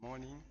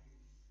morning.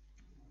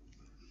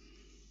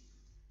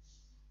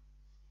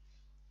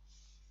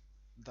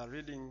 The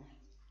reading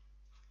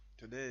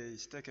today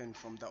is taken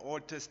from the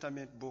Old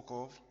Testament book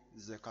of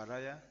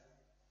Zechariah,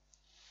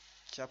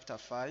 chapter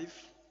 5,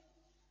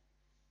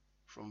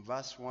 from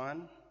verse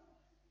 1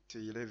 to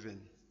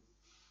 11.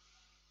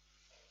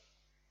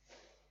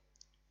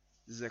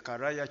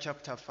 Zechariah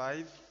chapter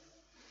 5,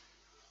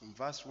 from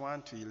verse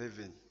 1 to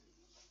 11.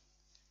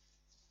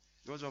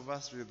 Those of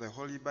us with the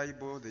Holy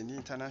Bible, the New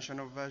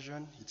International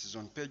Version, it is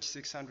on page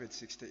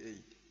 668.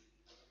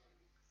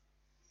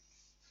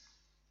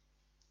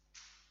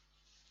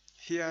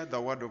 Hear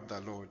the word of the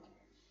Lord.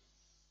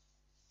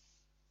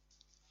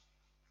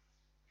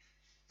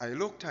 I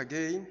looked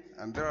again,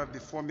 and there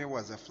before me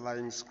was a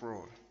flying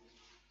scroll.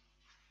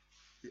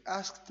 He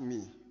asked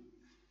me,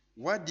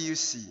 "What do you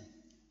see?"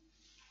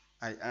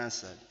 I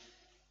answered,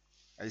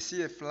 "I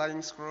see a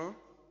flying scroll,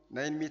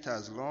 9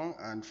 meters long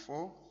and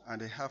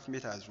 4.5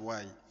 meters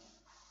wide."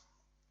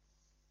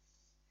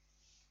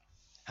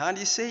 And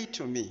he said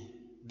to me,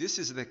 "This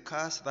is the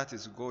curse that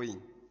is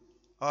going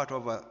out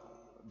over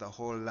the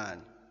whole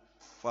land.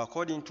 For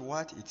according to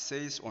what it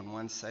says on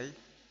one side,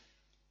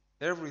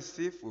 every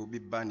thief will be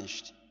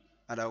banished.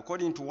 And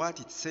according to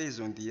what it says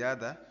on the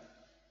other,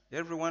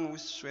 everyone who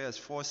swears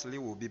falsely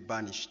will be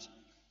banished.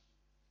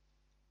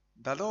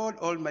 The Lord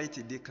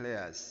Almighty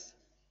declares,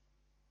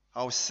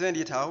 I will send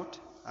it out,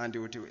 and it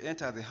will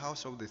enter the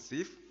house of the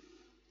thief,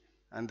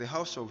 and the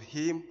house of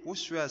him who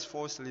swears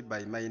falsely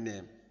by my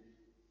name.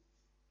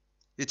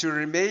 It will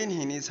remain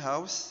in his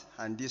house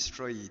and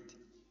destroy it,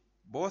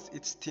 both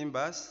its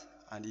timbers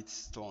and its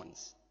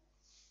stones."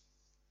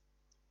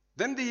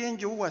 Then the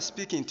angel who was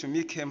speaking to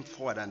me came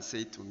forward and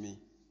said to me,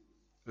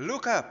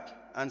 "Look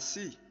up and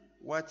see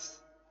what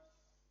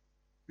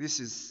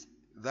this is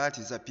that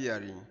is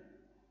appearing."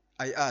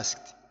 I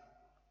asked,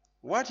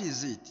 "What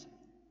is it?"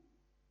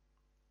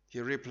 He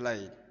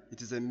replied,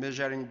 "It is a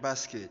measuring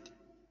basket."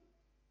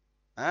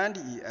 And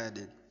he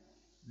added,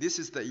 "This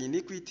is the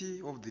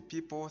iniquity of the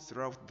people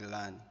throughout the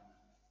land."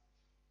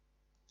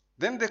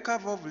 Then the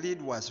cover of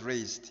lid was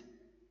raised,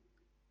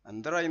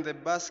 and there in the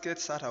basket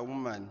sat a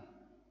woman.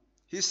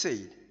 He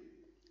said,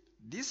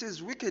 "This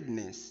is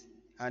wickedness."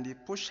 And he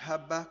pushed her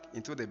back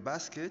into the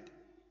basket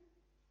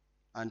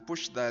and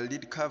pushed the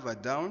lid cover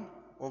down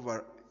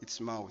over its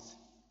mouth.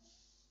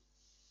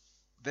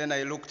 Then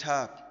I looked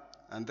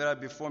up, and there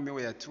before me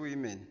were 2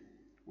 women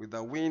with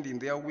the wind in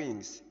their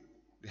wings.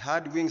 They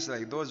had wings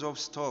like those of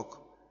stork,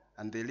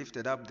 and they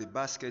lifted up the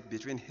basket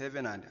between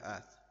heaven and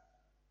earth.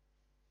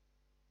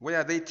 "Where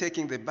are they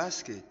taking the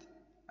basket?"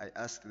 I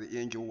asked the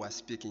angel who was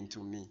speaking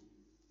to me.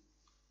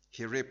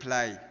 He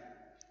replied,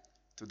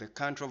 "To the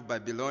country of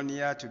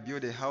Babylonia to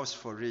build a house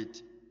for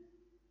it.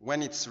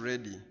 When it's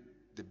ready,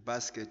 the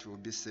basket will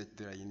be set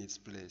there in its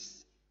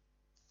place."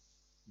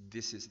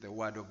 This is the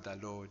word of the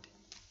Lord.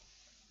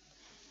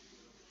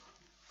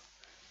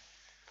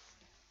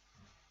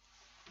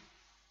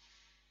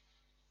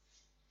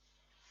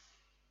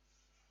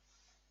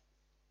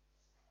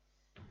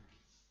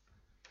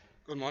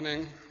 Good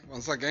morning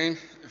once again.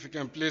 If you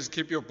can please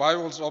keep your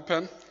Bibles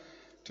open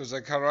to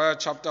Zechariah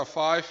chapter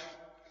 5.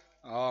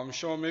 I'm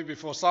sure maybe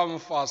for some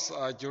of us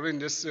during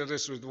this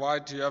series with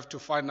White, you have to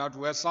find out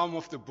where some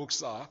of the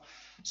books are.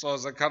 So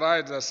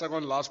Zechariah is the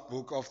second last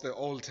book of the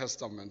Old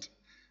Testament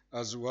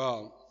as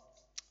well.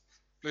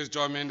 Please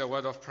join me in the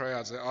word of prayer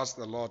as I ask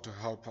the Lord to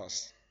help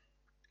us.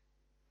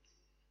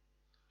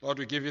 Lord,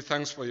 we give you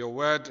thanks for your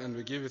word, and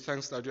we give you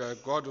thanks that you are a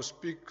God who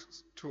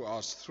speaks to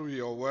us through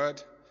your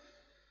word.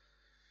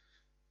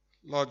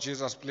 Lord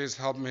Jesus, please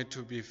help me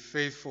to be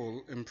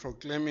faithful in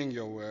proclaiming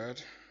your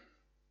word.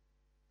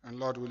 And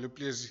Lord, will you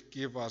please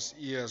give us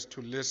ears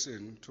to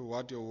listen to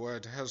what your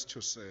word has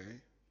to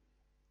say.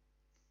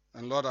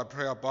 And Lord, I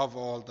pray above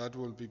all that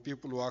we'll be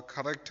people who are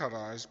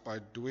characterized by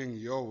doing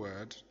your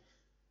word,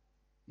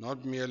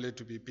 not merely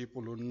to be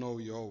people who know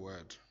your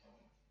word.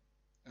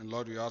 And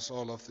Lord, we ask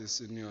all of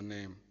this in your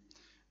name.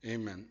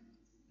 Amen.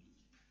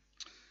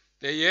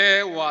 The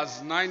year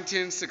was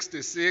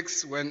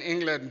 1966 when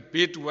England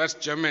beat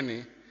West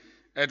Germany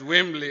at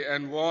Wembley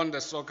and won the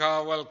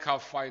Soccer World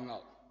Cup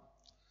final.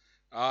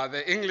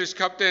 The English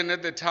captain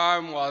at the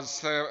time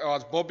was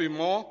Bobby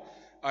Moore.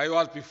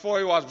 Before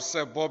he was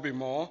Sir Bobby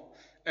Moore.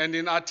 And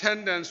in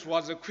attendance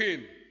was a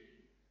queen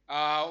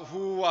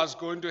who was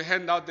going to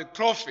hand out the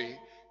trophy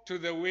to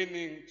the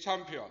winning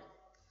champion.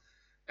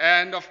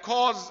 And of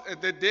course,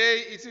 the day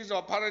it is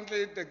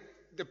apparently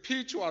the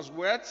pitch was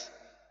wet,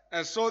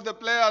 and so the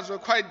players were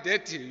quite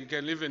dirty. You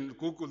can even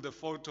Google the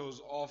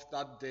photos of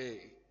that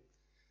day.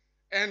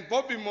 And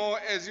Bobby Moore,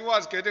 as he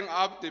was getting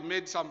up, they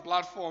made some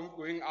platform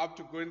going up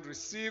to go and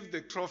receive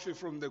the trophy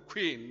from the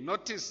Queen.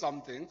 Notice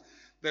something.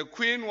 The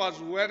Queen was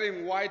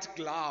wearing white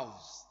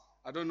gloves.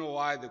 I don't know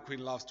why the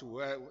Queen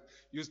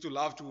used to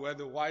love to wear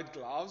the white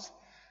gloves.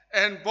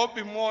 And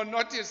Bobby Moore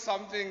noticed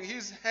something.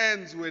 His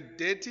hands were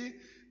dirty.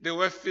 They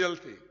were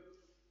filthy.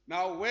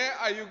 Now, where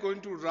are you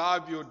going to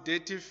rub your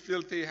dirty,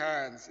 filthy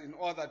hands in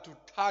order to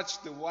touch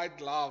the white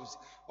gloves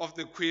of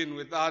the Queen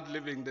without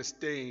leaving the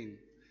stain?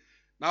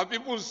 Now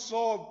people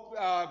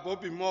saw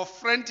Bobby Moore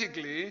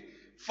frantically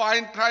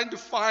trying to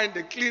find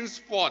a clean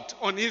spot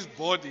on his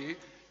body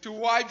to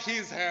wipe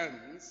his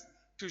hands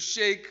to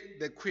shake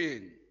the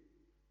Queen.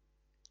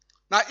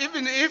 Now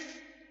even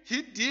if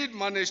he did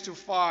manage to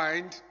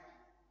find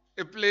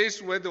a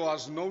place where there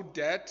was no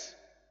dirt,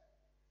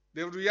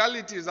 the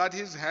reality is that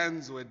his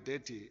hands were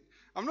dirty.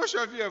 I'm not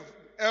sure if you have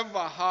ever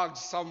hugged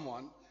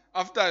someone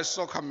after a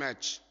soccer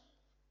match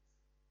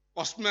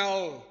or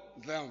smell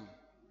them.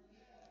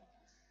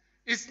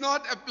 It's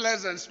not a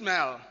pleasant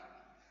smell,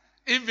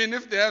 even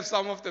if they have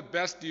some of the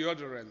best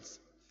deodorants.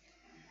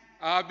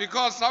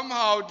 Because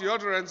somehow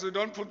deodorants, we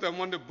don't put them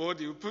on the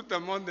body, we put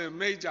them on the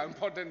major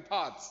important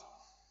parts.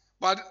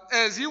 But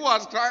as he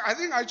was crying, I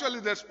think actually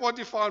the spot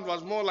he found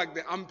was more like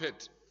the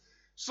armpit.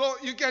 So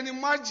you can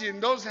imagine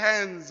those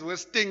hands were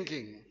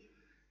stinking,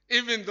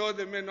 even though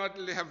they may not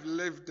have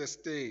left a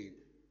stain.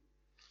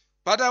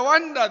 But I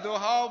wonder though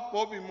how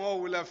Bobby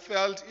Moore will have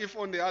felt if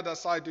on the other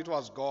side it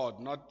was God,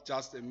 not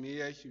just a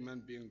mere human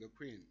being, the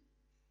Queen.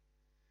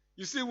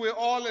 You see, we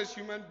all as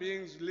human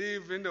beings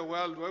live in a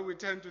world where we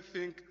tend to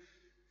think,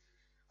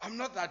 I'm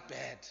not that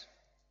bad.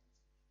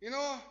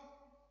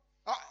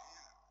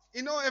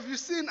 Have you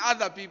seen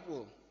other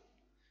people?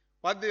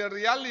 But the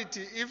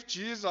reality, if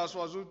Jesus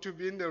was to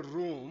be in the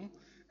room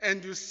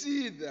and you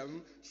see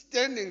them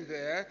standing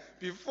there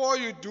before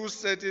you do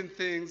certain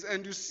things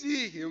and you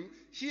see him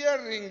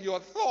hearing your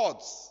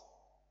thoughts,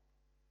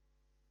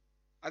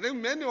 I think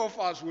many of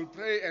us will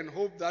pray and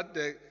hope that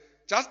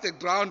just the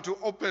ground to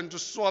open to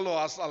swallow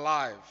us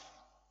alive.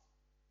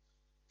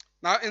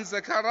 Now in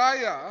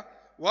Zechariah,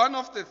 one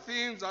of the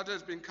themes that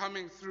has been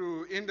coming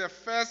through in the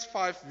first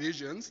 5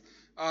 visions,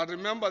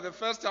 remember the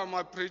first time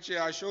I preached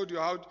here, I showed you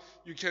how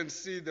you can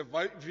see the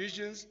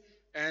visions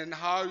and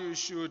how you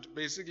should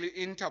basically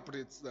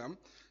interpret them.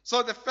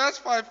 So the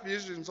first 5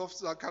 visions of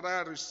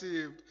Zechariah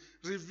received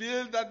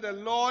revealed that the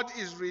Lord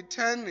is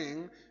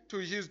returning to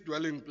his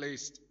dwelling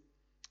place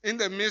in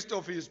the midst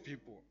of his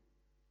people.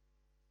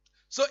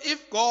 So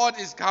if God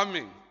is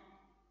coming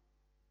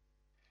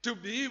to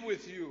be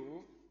with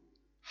you,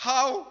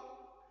 how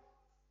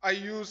are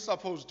you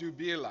supposed to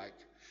be like?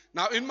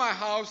 Now in my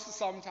house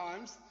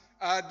sometimes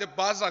the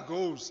buzzer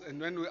goes,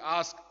 and when we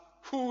ask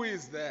who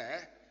is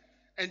there,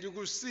 and you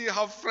could see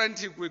how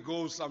frantic we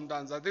go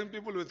sometimes. I think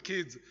people with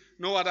kids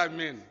know what I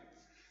mean.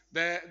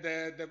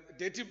 The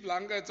dirty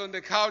blankets on the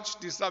couch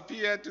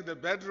disappear to the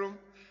bedroom.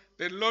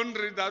 The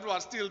laundry that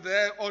was still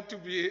there ought to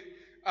be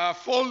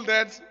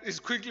folded is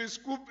quickly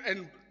scooped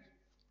and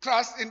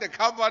thrust in the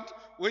cupboard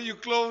where you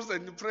close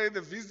and you pray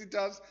the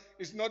visitors.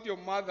 It's not your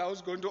mother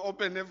who's going to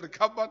open every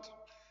cupboard.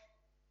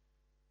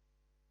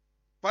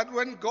 But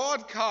when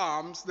God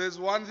comes, there's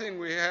one thing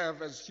we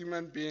have as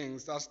human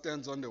beings that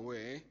stands on the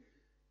way,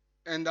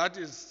 and that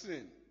is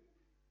sin.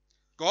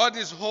 God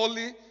is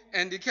holy,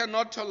 and he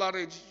cannot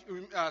tolerate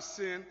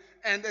sin,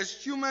 and as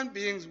human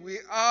beings, we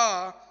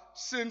are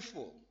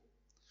sinful.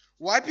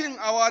 Wiping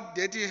our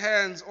dirty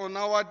hands on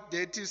our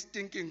dirty,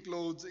 stinking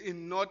clothes is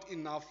not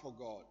enough for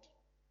God.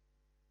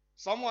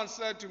 Someone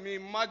said to me,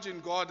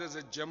 imagine God as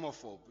a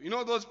germaphobe. You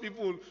know those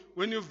people,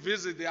 when you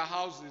visit their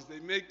houses, they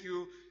make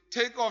you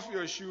take off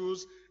your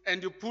shoes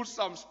and you put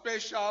some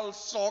special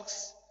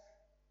socks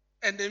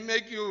and they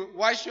make you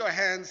wash your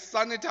hands,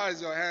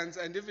 sanitize your hands,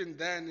 and even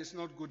then it's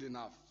not good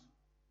enough.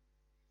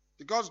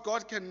 Because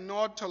God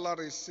cannot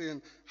tolerate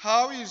sin.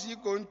 How is he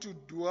going to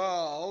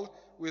dwell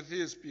with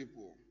his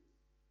people?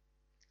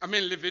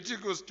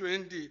 Leviticus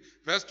 20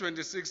 verse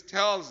 26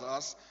 tells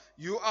us,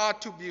 you are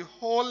to be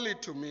holy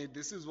to me.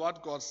 This is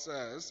what God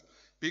says.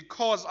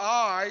 Because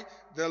I,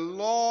 the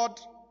Lord,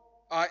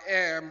 I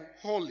am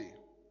holy.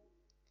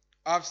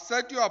 I've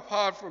set you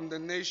apart from the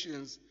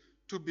nations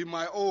to be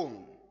my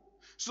own.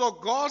 So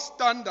God's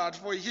standard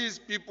for his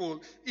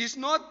people is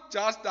not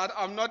just that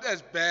I'm not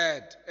as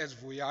bad as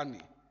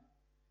Vuyani.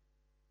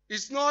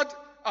 It's not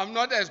I'm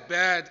not as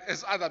bad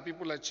as other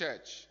people at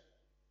church.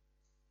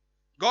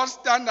 God's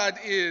standard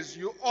is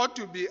you ought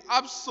to be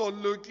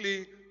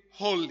absolutely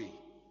holy.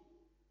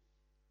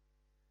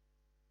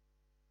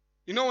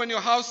 You know, when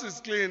your house is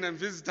clean and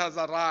visitors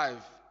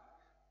arrive,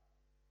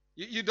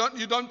 you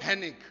don't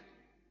panic.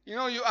 You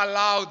know, you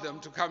allow them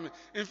to come in.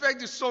 In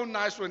fact, it's so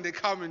nice when they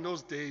come in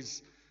those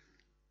days,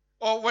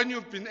 or when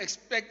you've been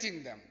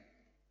expecting them.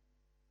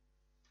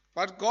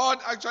 But God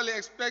actually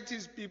expects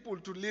his people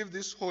to live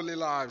these holy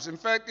lives. In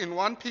fact, in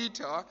 1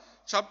 Peter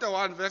chapter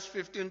 1, verse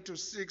 15 to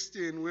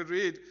 16, we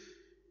read,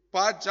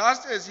 but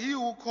just as he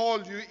who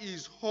called you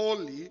is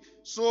holy,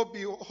 so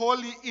be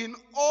holy in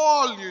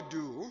all you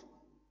do.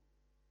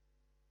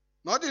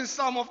 Not in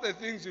some of the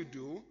things you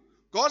do.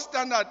 God's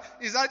standard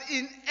is that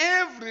in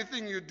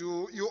everything you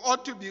do, you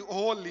ought to be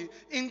holy,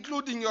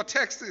 including your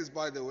taxes,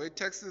 by the way.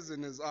 Taxes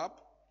in is up.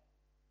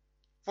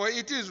 For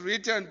it is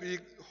written, be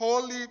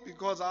holy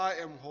because I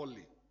am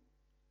holy.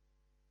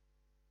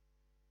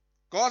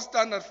 God's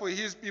standard for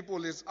his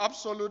people is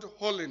absolute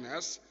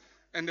holiness.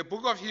 And the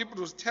book of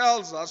Hebrews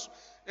tells us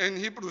in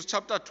Hebrews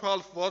chapter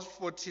 12, verse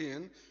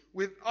 14,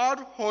 without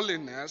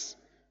holiness,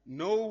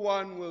 no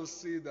one will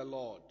see the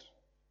Lord.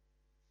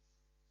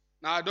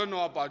 Now, I don't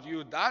know about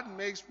you, that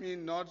makes me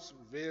not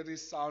very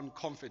sound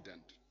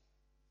confident.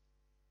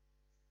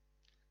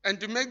 And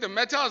to make the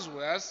matters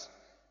worse,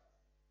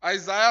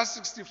 Isaiah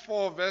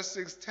 64 verse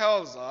 6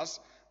 tells us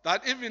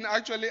that even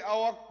actually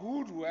our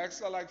good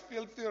works are like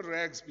filthy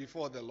rags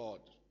before the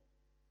Lord.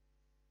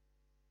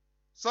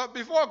 So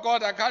before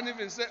God, I can't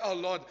even say, oh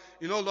Lord,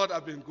 Lord,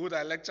 I've been good.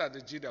 I lectured at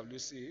the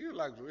GWC. You're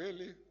like,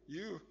 really?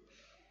 You?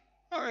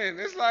 I mean,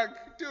 it's like,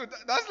 dude,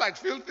 that's like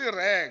filthy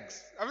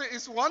rags. I mean,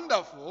 it's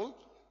wonderful,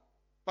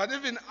 but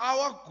even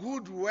our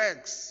good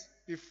works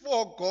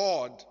before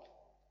God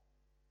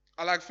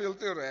are like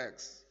filthy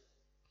rags.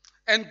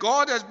 And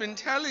God has been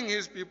telling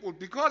his people,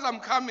 because I'm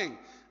coming,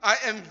 I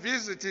am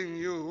visiting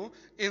you.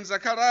 In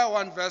Zechariah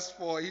 1 verse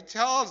 4, he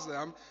tells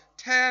them,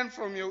 turn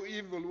from your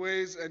evil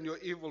ways and your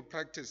evil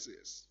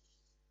practices.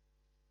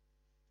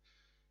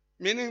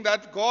 Meaning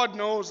that God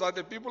knows that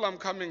the people I'm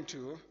coming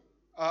to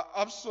are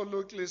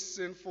absolutely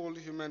sinful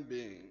human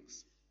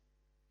beings.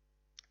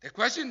 The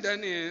question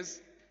then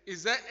is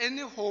there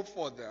any hope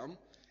for them?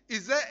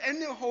 Is there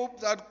any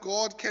hope that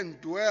God can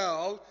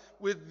dwell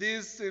with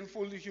these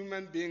sinful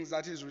human beings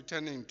that he's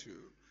returning to?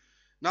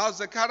 Now,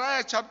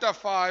 Zechariah chapter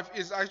 5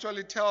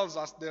 actually tells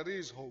us there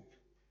is hope.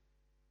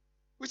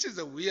 Which is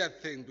a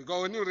weird thing,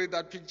 because when you read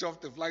that picture of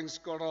the flying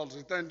squirrels,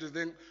 you tend to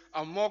think,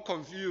 I'm more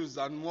confused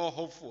and more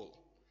hopeful.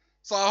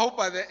 So I hope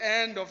by the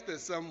end of the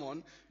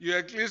sermon, you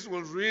at least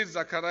will read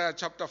Zechariah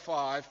chapter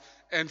 5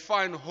 and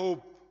find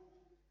hope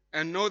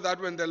and know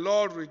that when the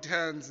Lord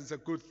returns, it's a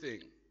good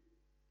thing.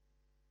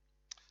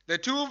 The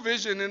two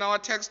visions in our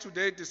text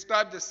today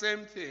describe the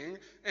same thing,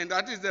 and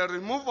that is the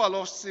removal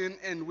of sin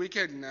and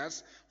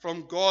wickedness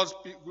from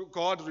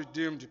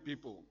God-redeemed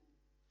people.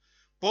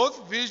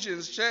 Both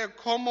visions share a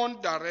common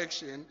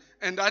direction,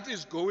 and that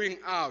is going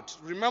out.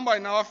 Remember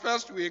in our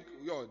first week,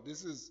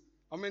 this is,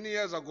 how many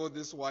years ago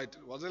this white?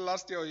 Was it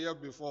last year or year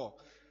before?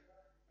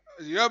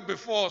 Year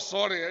before,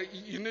 sorry.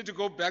 You need to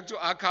go back to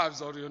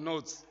archives or your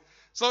notes.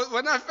 So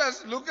when I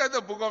first looked at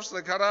the book of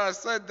Zechariah, I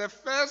said the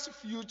first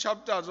few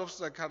chapters of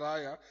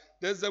Zechariah,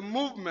 there's a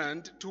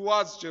movement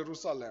towards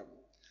Jerusalem.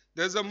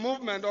 There's a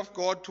movement of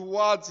God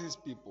towards his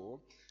people.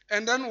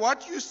 And then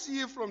what you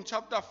see from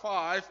chapter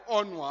 5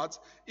 onwards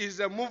is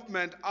a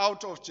movement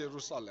out of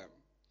Jerusalem.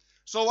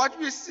 So what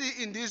we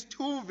see in these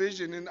two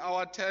visions in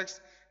our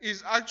text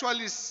is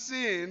actually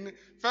sin,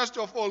 first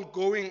of all,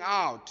 going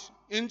out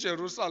in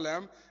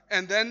Jerusalem,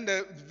 and then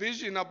the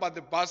vision about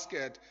the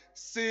basket,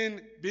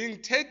 sin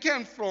being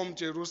taken from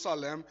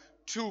Jerusalem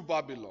to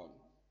Babylon.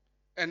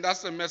 And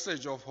that's a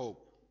message of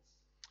hope.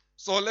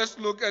 So let's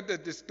look at the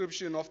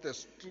description of the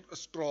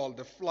scroll,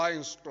 the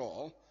flying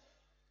scroll.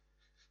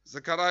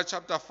 Zechariah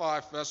chapter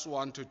 5, verse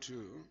 1 to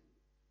 2.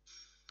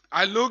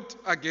 I looked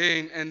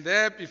again, and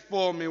there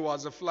before me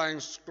was a flying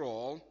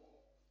scroll.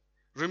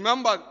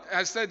 Remember,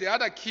 I said the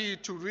other key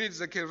to read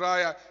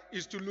Zechariah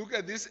is to look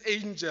at this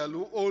angel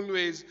who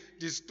always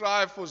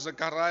describes for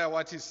Zechariah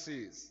what he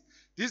sees.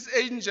 This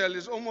angel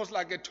is almost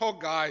like a tour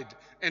guide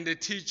and a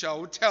teacher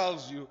who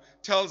tells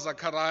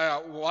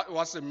Zechariah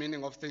what the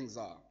meaning of things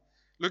are.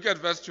 Look at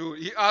verse 2.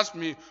 He asked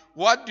me,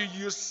 what do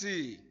you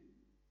see?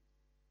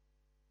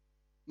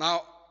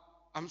 Now,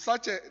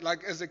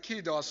 as a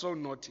kid, I was so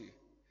naughty.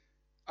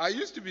 I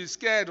used to be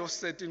scared of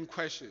certain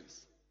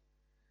questions.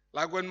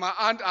 Like when my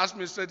aunt asked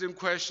me certain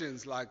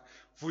questions, like,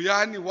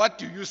 Vuyani, what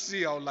do you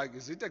see? I was like,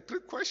 is it a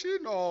trick question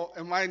or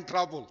am I in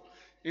trouble?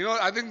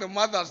 I think the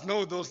mothers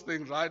know those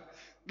things, right?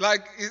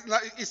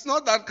 It's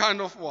not that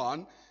kind of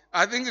one.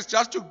 I think it's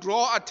just to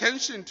draw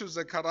attention to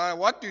Zechariah.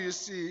 What do you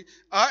see?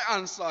 I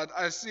answered,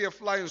 I see a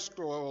flying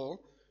scroll,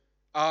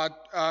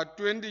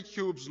 20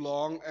 cubes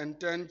long and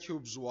 10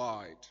 cubes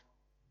wide.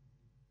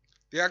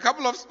 There are a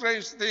couple of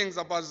strange things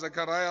about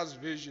Zechariah's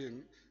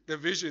vision, the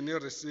vision he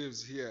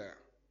receives here.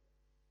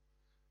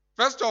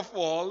 First of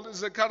all,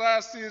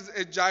 Zechariah sees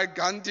a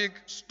gigantic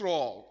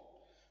scroll,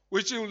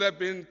 which will have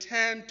been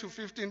 10 to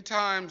 15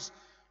 times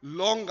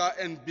longer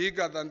and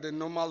bigger than the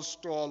normal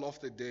scroll of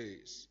the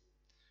days.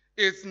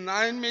 It's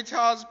 9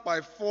 meters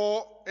by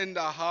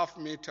 4.5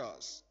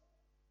 meters.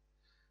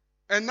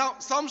 And now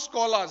some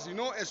scholars,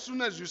 as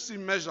soon as you see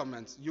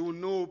measurements, you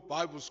know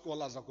Bible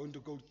scholars are going to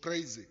go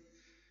crazy.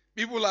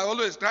 People are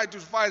always trying to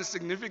find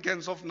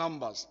significance of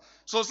numbers.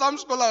 So some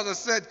scholars have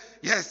said,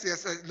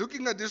 yes,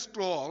 looking at this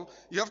scroll,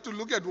 you have to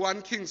look at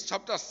 1 Kings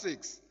chapter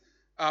 6,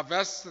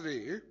 verse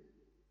 3.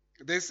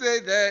 They say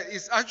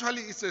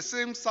it's the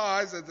same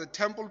size as the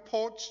temple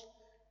porch.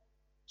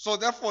 So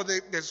therefore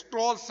the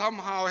scroll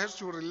somehow has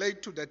to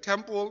relate to the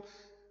temple.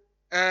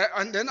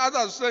 And then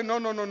others say, no,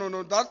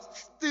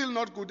 that's still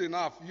not good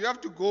enough. You have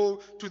to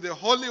go to the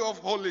Holy of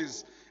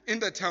Holies in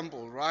the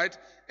temple, right?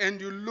 And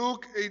you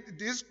look,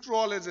 this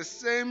scroll has the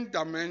same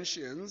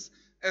dimensions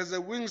as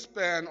the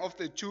wingspan of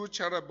the 2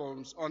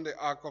 cherubims on the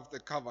Ark of the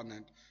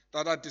Covenant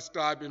that are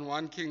described in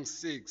 1 Kings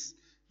 6,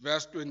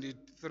 verse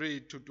 23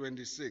 to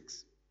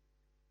 26.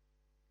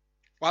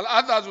 While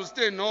others will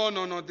say,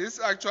 no, this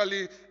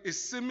actually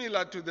is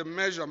similar to the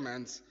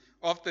measurements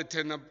of the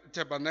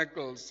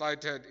tabernacle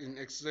cited in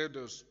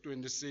Exodus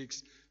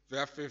 26,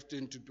 verse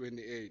 15 to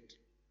 28.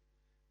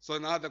 So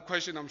now the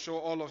question, I'm sure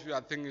all of you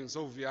are thinking,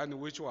 so Vuyani,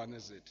 which one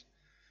is it?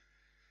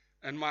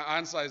 And my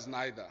answer is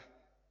neither.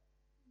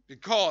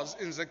 Because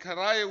in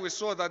Zechariah we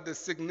saw that the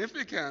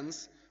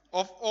significance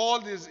of all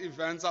these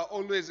events are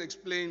always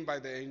explained by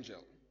the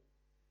angel.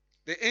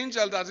 The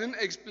angel doesn't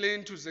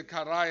explain to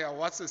Zechariah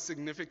what's the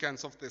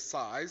significance of the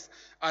size.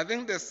 I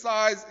think the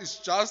size is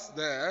just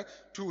there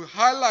to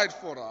highlight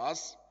for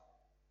us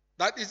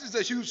that it is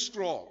a huge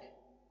scroll.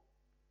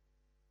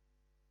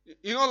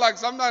 You know, like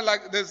sometimes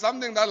like there's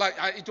something that like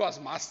it was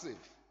massive.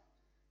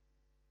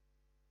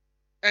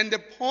 And the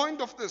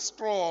point of the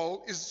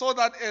scroll is so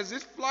that as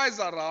it flies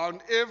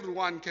around,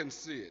 everyone can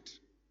see it.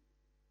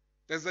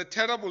 There's a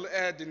terrible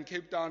ad in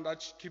Cape Town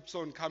that keeps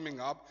on coming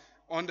up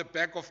on the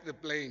back of the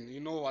plane. You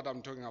know what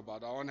I'm talking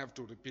about. I won't have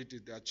to repeat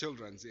it. There are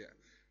children's here.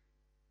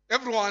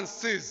 Everyone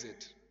sees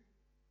it.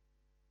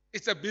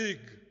 It's a big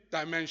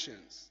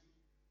dimensions.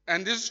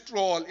 And this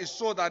scroll is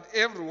so that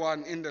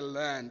everyone in the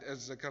land, as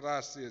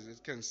Zechariah says,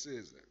 it can see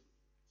it.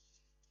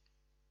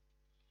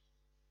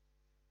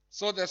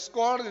 So the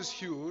scroll is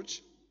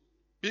huge,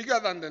 bigger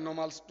than the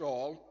normal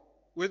scroll,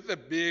 with the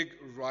big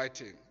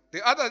writing.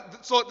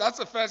 So that's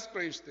the first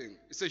strange thing.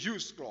 It's a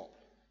huge scroll.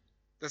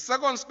 The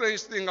second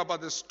strange thing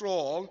about the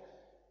scroll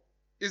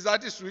is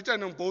that it's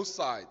written on both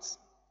sides,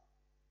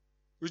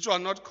 which were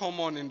not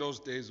common in those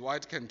days.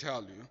 White can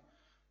tell you.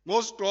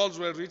 Most scrolls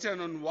were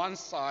written on one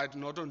side,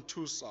 not on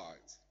two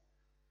sides.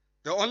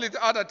 The only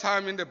other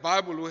time in the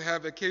Bible we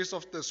have a case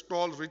of the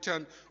scroll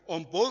written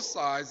on both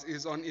sides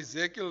is on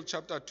Ezekiel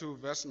chapter 2,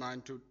 verse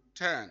 9 to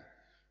 10,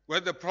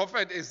 where the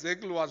prophet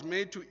Ezekiel was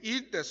made to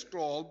eat the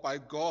scroll by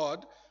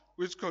God,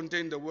 which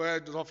contained the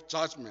word of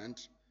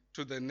judgment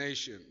to the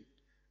nation.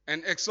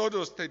 And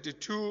Exodus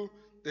 32,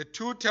 the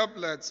 2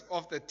 tablets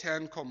of the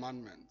 10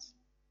 commandments.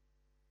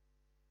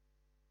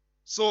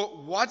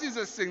 So what is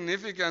the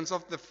significance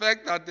of the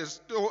fact that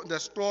the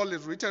scroll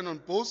is written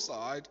on both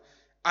sides?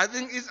 I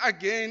think it's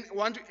again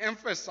want to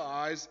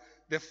emphasize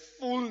the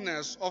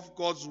fullness of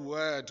God's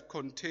word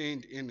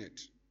contained in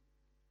it.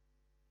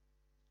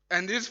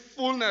 And this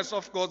fullness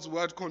of God's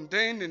word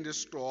contained in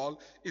this scroll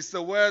is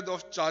the word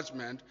of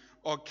judgment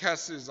or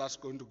curses that's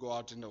going to go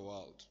out in the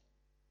world.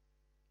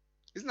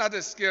 Isn't that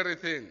a scary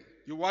thing?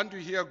 You want to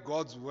hear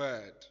God's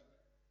word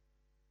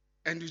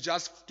and you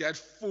just get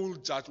full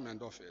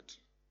judgment of it.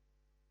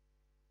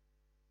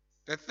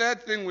 The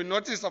third thing we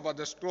notice about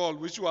the scroll,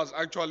 which was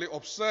actually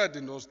absurd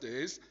in those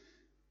days,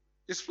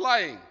 is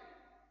flying.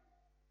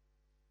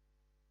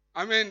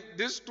 I mean,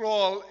 this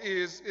scroll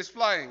is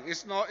flying.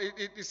 It's not.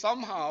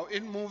 Somehow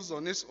it moves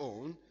on its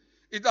own.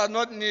 It does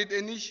not need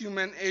any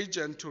human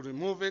agent to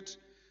remove it.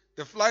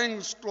 The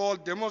flying scroll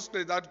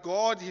demonstrates that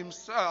God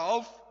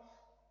himself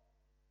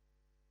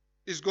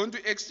is going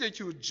to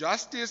execute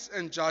justice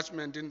and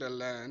judgment in the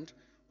land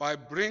by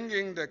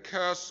bringing the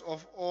curse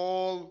of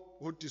all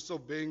who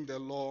disobeying the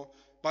law,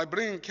 by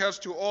bringing curse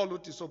to all who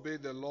disobey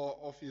the law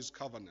of his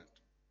covenant.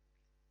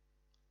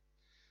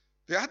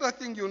 The other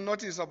thing you'll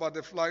notice about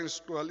the flying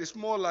scroll is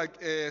more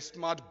like a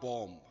smart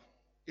bomb.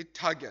 It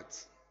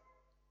targets.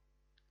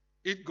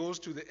 It goes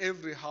to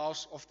every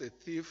house of the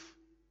thief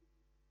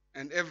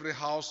and every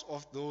house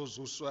of those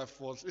who swear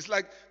false. It's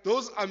like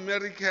those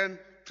American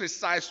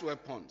precise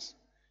weapons.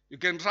 You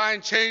can try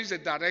and change the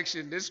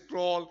direction. This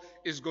scroll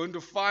is going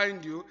to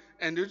find you,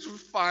 and it will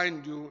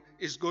find you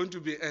is going to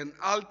be an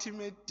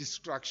ultimate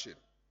destruction.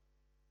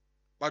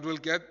 But we'll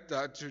get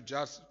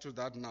to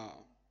that now.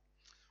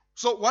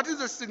 So what is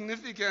the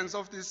significance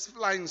of this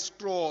flying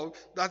scroll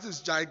that is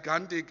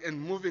gigantic and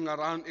moving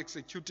around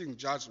executing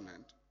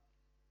judgment?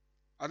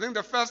 I think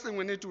the first thing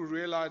we need to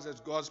realize as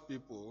God's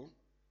people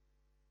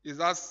is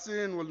that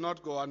sin will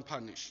not go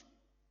unpunished.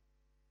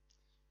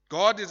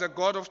 God is a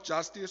God of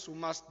justice who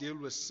must deal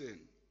with sin.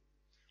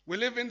 We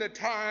live in the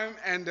time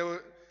and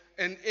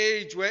an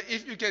age where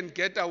if you can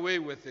get away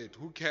with it,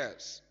 who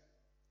cares?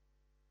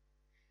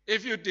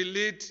 If you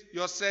delete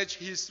your search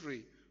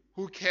history,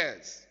 who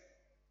cares?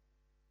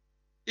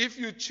 If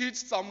you cheat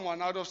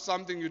someone out of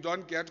something you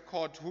don't get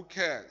caught, who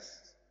cares?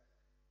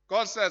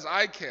 God says,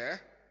 I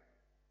care.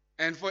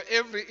 And for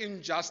every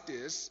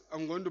injustice,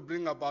 I'm going to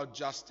bring about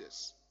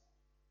justice.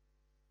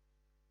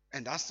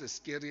 And that's the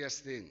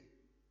scariest thing.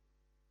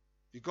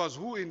 Because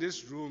who in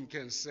this room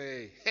can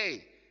say,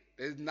 hey,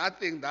 there's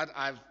nothing that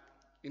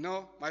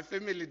my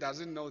family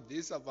doesn't know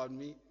this about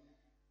me,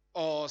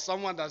 or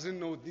someone doesn't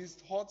know these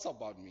thoughts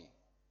about me.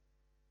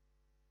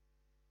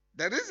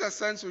 There is a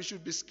sense we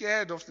should be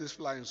scared of this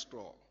flying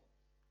scroll,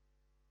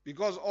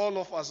 because all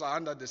of us are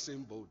under the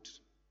same boat.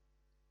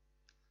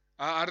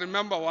 I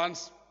remember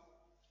once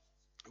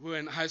we were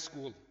in high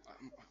school,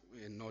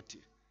 we were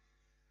naughty.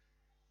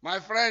 My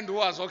friend who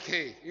was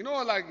okay,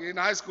 like in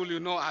high school,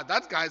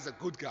 that guy's a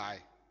good guy.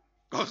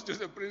 Goes to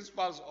the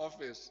principal's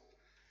office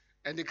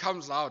and he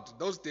comes out.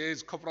 Those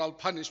days, corporal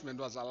punishment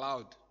was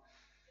allowed.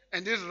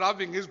 And he's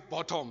rubbing his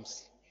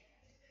bottoms.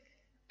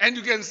 And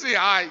you can see,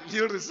 he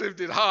received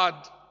it hard.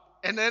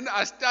 And then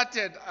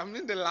I'm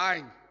in the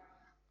line.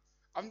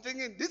 I'm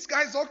thinking, this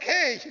guy's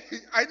okay.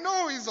 I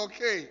know he's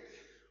okay.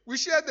 We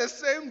share the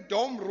same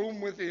dorm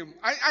room with him.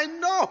 I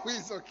know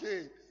he's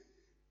okay.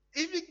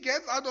 If he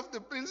gets out of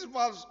the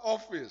principal's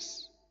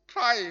office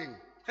crying,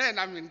 then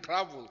I'm in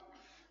trouble.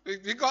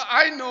 Because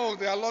I know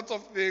there are lots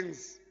of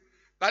things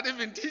that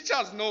even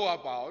teachers know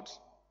about.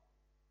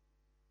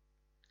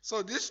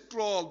 So this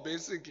scroll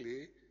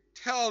basically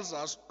tells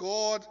us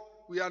God,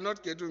 we are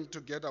not getting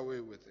to get away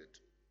with it.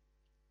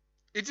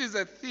 It is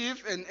a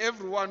thief, and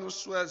everyone who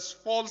swears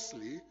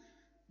falsely,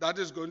 that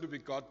is going to be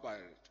caught by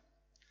it.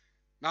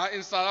 Now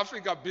in South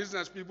Africa,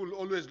 business people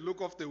always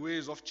look of the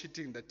ways of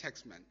cheating the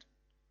taxman.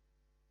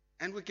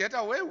 And we get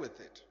away with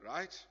it,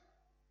 right?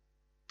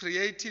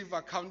 Creative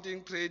accounting,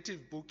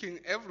 creative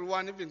booking,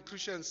 everyone, even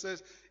Christians,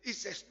 says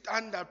it's a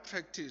standard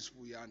practice,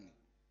 Vuyani.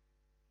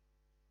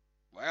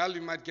 Well,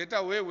 you might get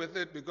away with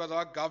it because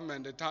our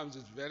government at times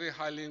is very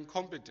highly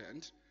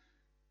incompetent,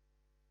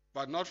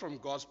 but not from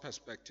God's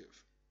perspective.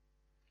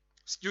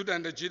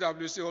 Students at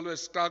GWC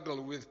always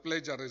struggle with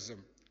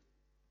plagiarism.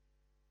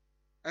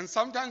 And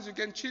sometimes you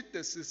can cheat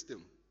the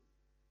system.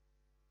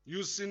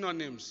 Use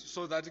synonyms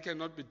so that it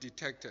cannot be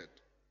detected.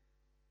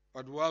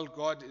 But well,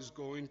 God is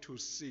going to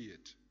see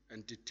it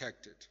and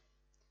detect it.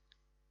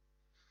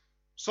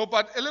 So,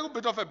 but a little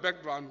bit of a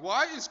background.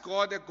 Why is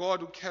God a God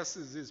who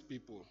curses his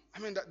people? I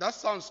mean, that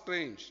sounds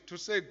strange, to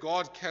say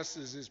God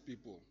curses his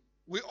people.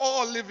 We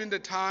all live in the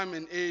time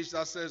and age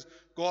that says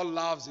God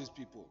loves his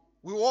people.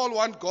 We all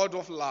want God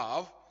of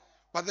love,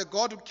 but the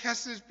God who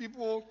curses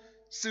people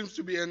seems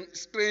to be a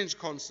strange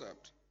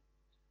concept.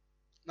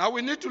 Now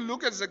we need to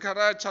look at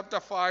Zechariah chapter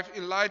 5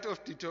 in light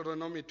of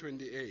Deuteronomy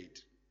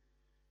 28,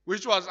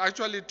 which was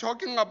actually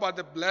talking about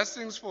the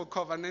blessings for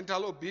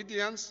covenantal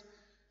obedience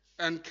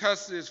and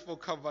curses for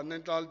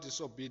covenantal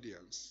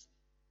disobedience.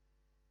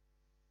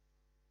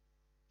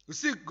 You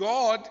see,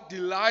 God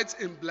delights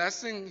in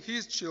blessing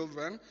his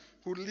children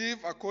who live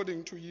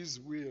according to his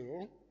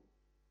will.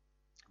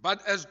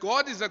 But as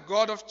God is a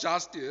God of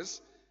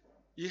justice,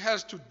 he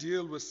has to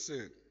deal with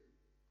sin.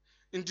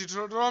 In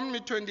Deuteronomy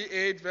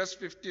 28, verse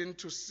 15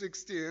 to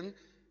 16,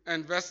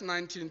 and verse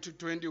 19 to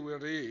 20, we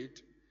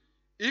read,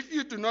 "If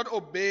you do not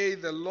obey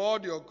the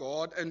Lord your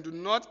God and do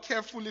not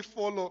carefully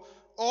follow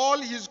all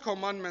his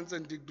commandments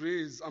and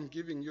decrees I'm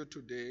giving you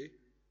today,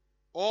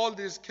 all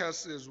these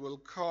curses will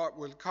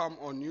come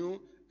on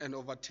you and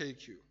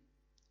overtake you.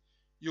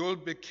 You will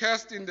be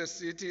cursed in the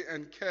city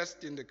and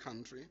cursed in the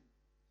country.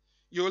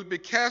 You will be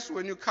cursed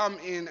when you come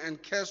in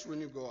and cursed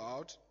when you go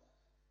out.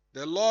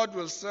 The Lord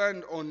will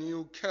send on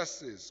you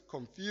curses,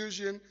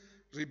 confusion,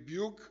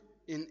 rebuke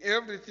in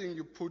everything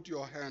you put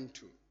your hand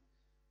to,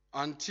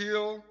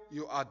 until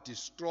you are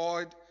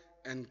destroyed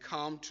and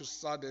come to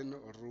sudden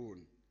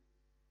ruin,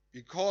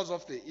 because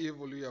of the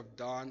evil you have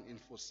done in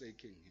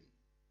forsaking him."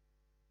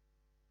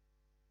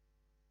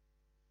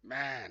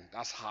 Man,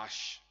 that's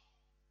harsh.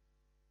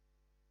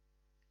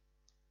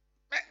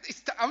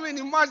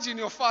 Imagine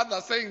your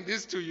father saying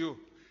this to you.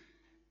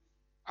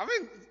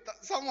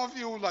 Some of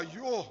you are like,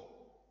 yo.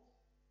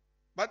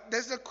 But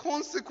there's a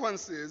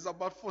consequences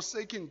about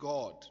forsaking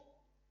God.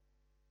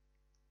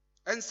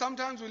 And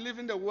sometimes we live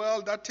in the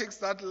world that takes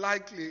that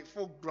lightly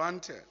for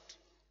granted.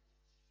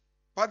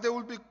 But there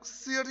will be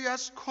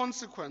serious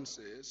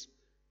consequences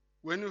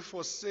when we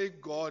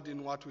forsake God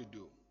in what we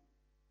do.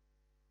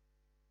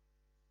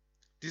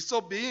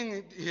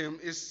 Disobeying him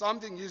is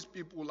something his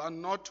people are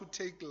not to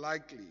take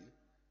lightly,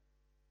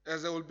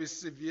 as there will be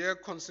severe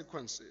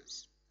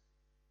consequences.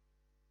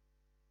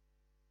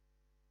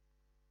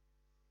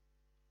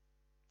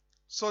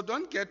 So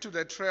don't get to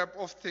the trap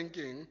of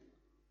thinking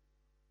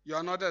you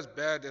are not as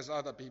bad as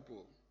other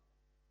people.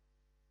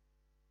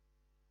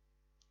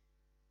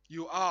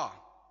 You are.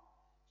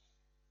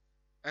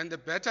 And the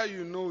better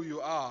you know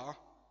you are,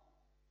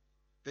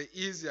 the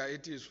easier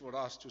it is for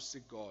us to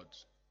seek God.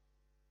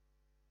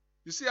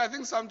 You see, I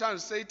think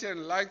sometimes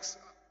Satan likes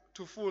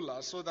to fool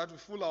us so that we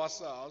fool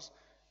ourselves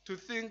to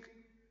think,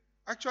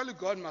 actually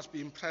God must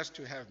be impressed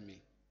to have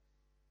me.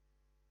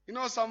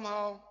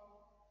 Somehow,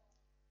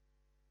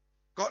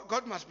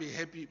 God must be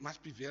happy,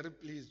 must be very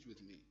pleased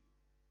with me.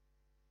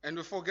 And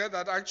we forget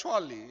that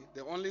actually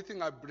the only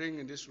thing I bring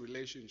in this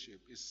relationship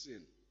is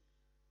sin.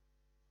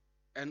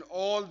 And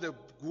all the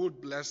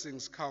good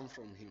blessings come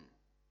from him.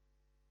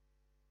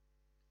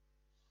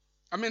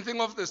 Think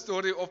of the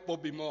story of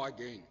Bobby Moore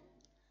again.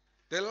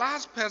 The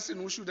last person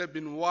who should have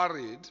been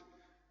worried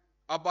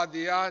about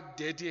their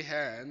dirty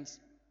hands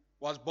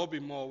was Bobby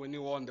Moore when he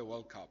won the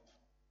World Cup.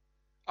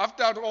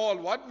 After all,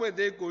 what were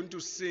they going to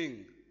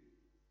sing?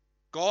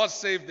 God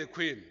Save the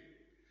Queen.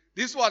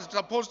 This was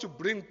supposed to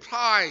bring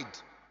pride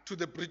to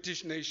the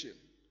British nation.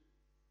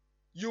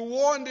 You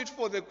won it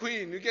for the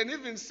Queen. You can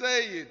even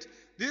say it.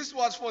 This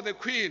was for the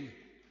Queen,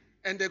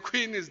 and the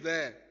Queen is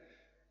there.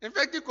 In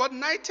fact, he got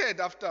knighted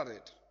after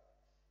it.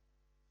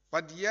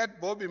 But yet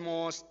Bobby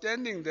Moore,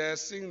 standing there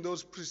seeing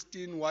those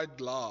pristine white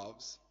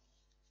gloves,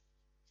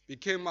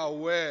 became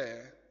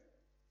aware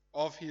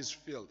of his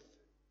filth.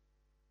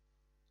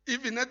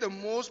 Even at the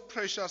most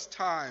precious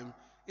time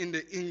in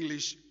the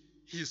English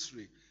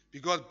history,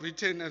 because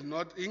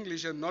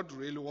English had not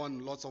really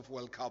won lots of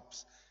World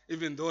Cups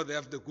even though they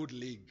have the good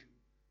league.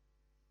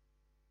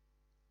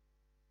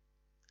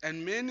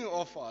 And many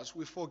of us,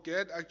 we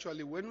forget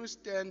actually when we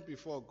stand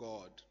before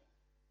God,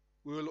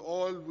 we will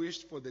all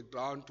wish for the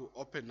ground to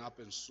open up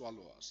and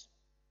swallow us.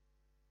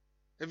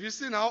 Have you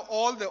seen how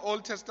all the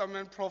Old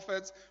Testament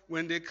prophets,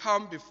 when they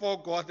come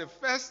before God, the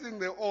first thing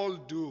they all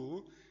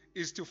do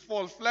is to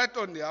fall flat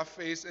on their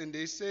face and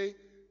they say,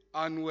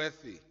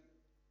 unworthy.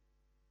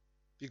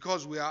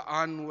 Because we are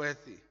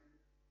unworthy.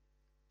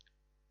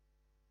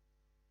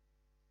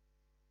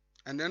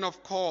 And then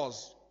of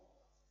course,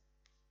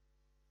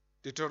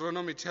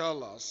 Deuteronomy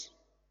tells us,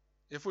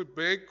 if we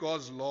break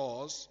God's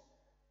laws,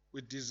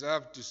 we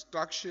deserve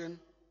destruction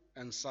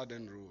and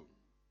sudden ruin.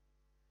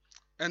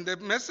 And the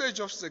message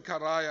of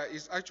Zechariah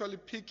is actually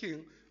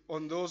picking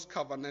on those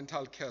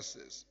covenantal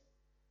curses.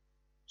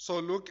 So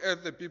look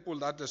at the people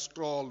that the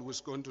scroll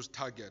was going to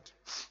target.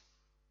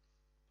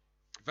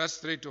 Verse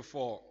 3 to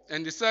 4.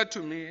 And he said to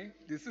me,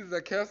 this is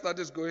the curse that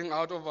is going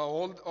out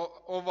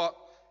over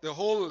the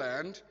whole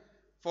land.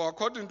 For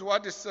according to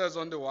what it says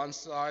on the one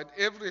side,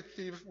 every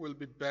thief will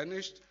be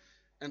banished.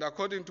 And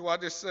according to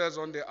what it says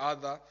on the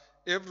other,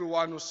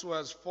 everyone who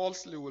swears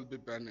falsely will be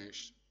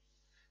banished.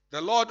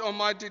 The Lord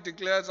Almighty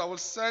declares, I will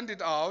send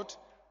it out,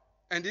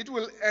 and it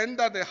will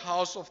enter the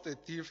house of the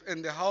thief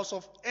and the house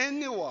of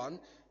anyone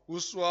who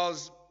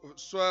swears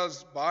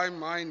by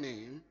my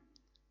name.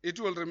 It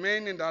will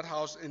remain in that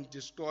house and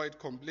destroy it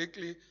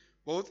completely,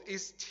 both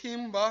its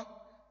timber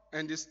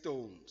and its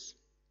stones.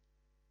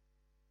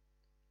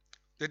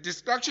 The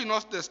destruction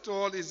of the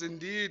scroll is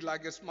indeed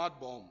like a smart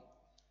bomb.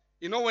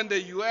 You know, when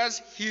the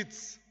US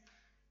hits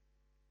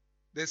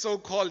the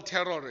so-called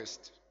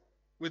terrorists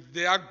with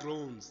their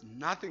drones,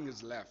 nothing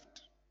is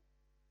left.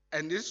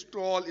 And this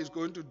scroll is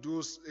going to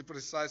do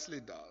precisely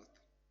that.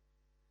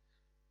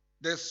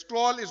 The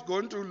scroll is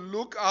going to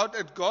look out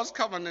at God's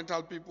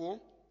covenantal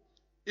people.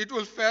 It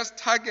will first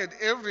target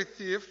every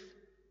thief,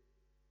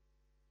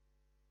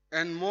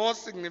 and more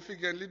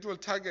significantly, it will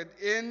target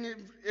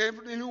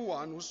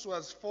anyone who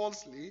swears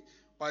falsely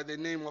by the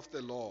name of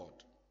the Lord.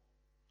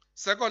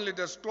 Secondly,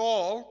 the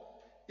scroll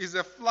is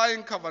a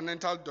flying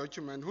covenantal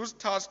document whose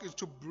task is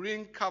to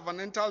bring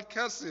covenantal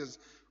curses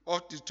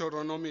of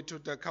Deuteronomy to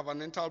the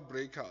covenantal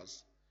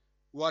breakers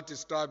who are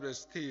described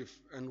as thief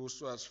and who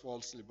swears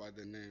falsely by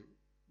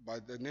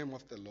the name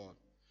of the Lord.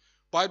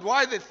 But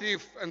why the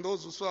thief and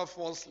those who swear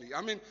falsely?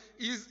 I mean,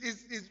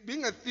 is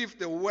being a thief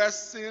the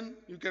worst sin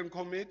you can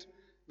commit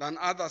than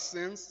other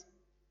sins?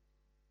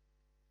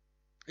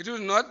 It is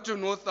not to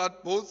note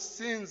that both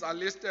sins are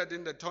listed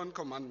in the 10th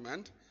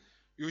commandment.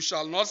 You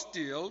shall not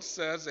steal,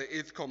 says the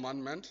 8th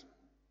commandment.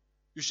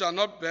 You shall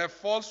not bear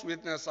false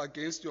witness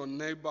against your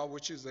neighbor,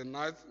 which is the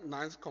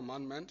 9th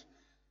commandment.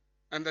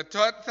 And the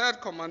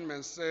third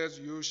commandment says,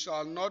 you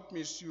shall not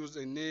misuse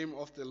the name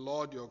of the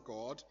Lord your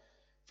God,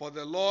 for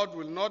the Lord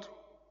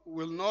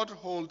will not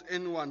hold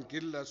anyone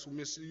guiltless who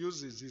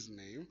misuses his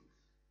name.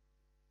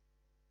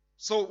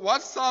 So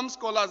what some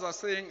scholars are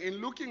saying in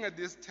looking at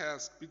this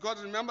text,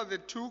 because remember the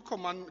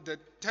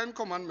 10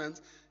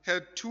 commandments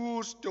had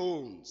two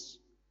stones.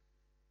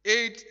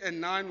 8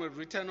 and 9 were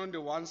written on the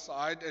one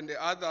side and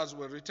the others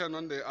were written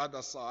on the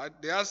other side.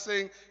 They are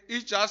saying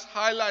it just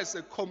highlights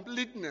the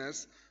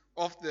completeness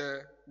of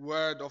the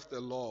word of the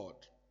Lord.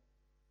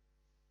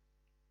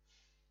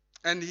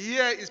 And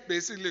here is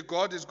basically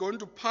God is going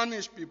to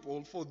punish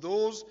people for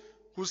those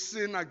who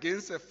sin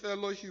against their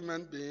fellow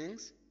human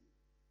beings,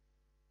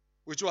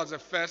 which was the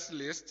first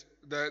list.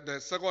 The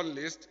second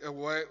list,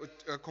 where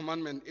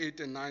commandment 8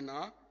 and 9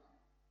 are.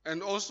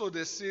 And also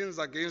the sins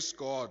against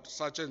God,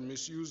 such as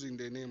misusing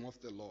the name of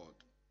the Lord.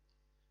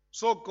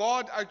 So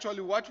God,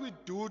 actually, what we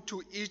do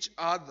to each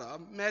other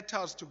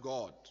matters to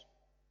God.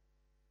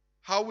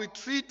 How we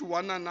treat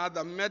one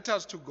another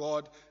matters to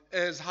God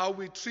as how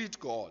we treat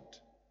God.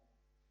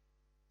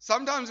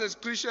 Sometimes as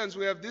Christians,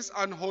 we have this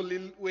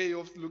unholy way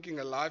of looking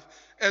at life.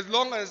 As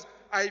long as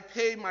I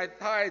pay my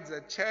tithes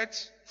at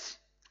church,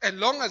 as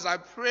long as I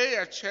pray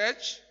at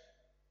church,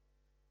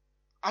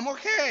 I'm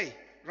okay,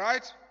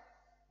 right?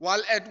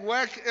 While at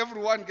work,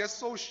 everyone gets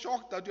so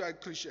shocked that you are a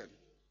Christian.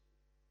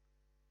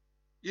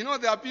 You know,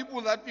 there are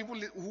people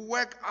who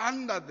work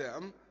under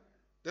them,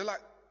 they're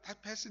like,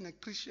 that person a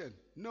Christian?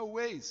 No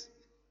ways.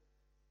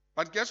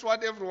 But guess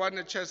what everyone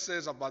at church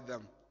says about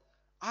them?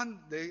 And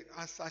they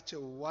are such a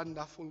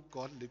wonderful,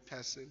 godly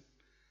person.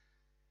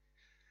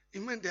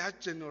 Even their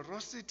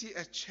generosity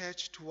at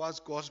church towards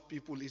God's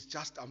people is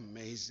just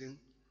amazing.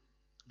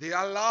 They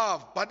are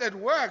loved, but at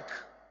work,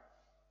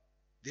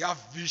 they are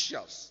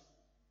vicious.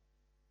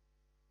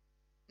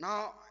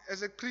 Now,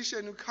 as a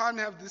Christian, you can't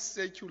have this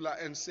secular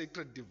and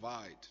sacred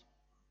divide.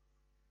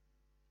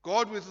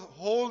 God will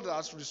hold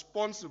us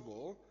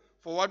responsible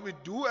for what we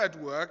do at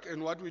work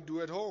and what we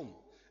do at home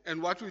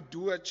and what we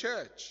do at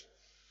church.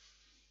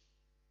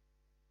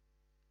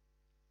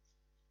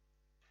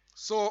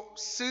 So,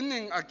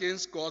 sinning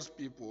against God's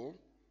people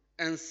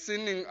and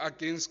sinning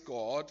against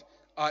God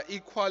are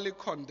equally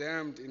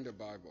condemned in the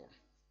Bible.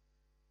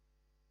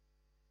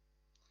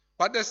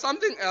 But there's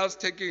something else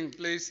taking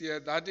place here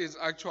that is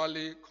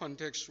actually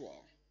contextual.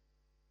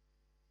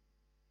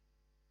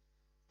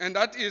 And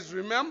that is,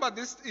 remember,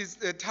 this is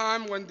the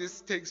time when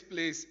this takes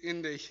place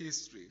in the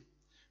history.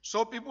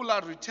 So people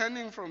are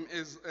returning from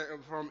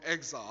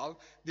exile.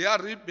 They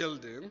are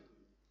rebuilding.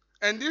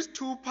 And these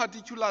two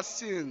particular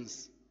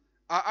sins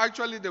are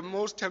actually the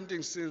most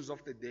tempting sins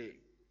of the day.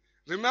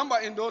 Remember,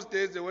 in those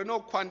days, there were no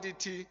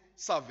quantity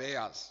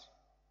surveyors.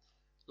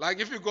 Like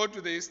if you go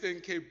to the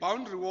Eastern Cape,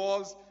 boundary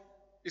walls,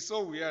 it's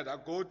so weird. I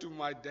go to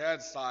my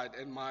dad's side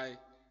and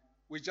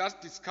we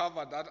just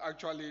discovered that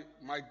actually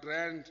my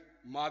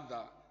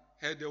grandmother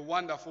had a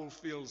wonderful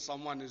field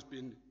someone has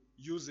been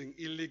using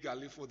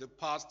illegally for the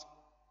past,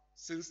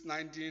 since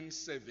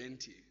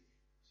 1970.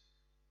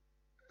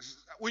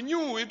 We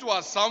knew it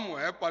was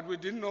somewhere, but we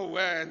didn't know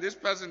where, and this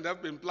person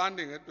had been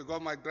planting it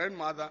because my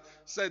grandmother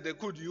said they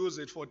could use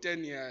it for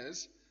 10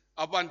 years,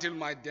 up until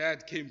my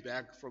dad came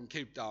back from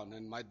Cape Town,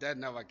 and my dad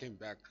never came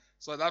back.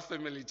 So that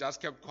family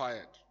just kept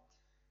quiet.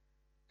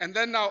 And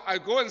then now I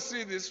go and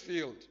see this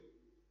field.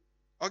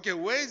 Okay,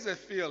 where is the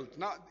field?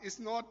 Now, there's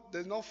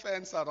no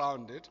fence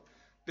around it.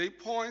 They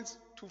point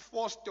to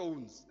 4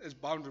 stones as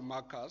boundary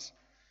markers.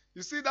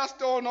 You see that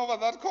stone over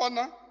that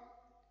corner?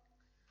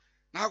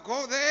 Now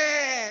go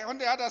there on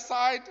the other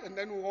side, and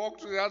then we walk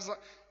to the other side.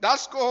 That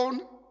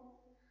stone,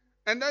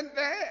 and then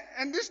there,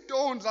 and these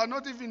stones are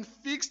not even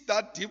fixed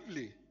that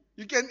deeply.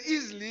 You can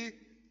easily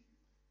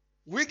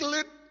wiggle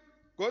it,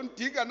 go and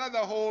dig another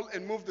hole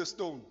and move the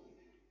stone.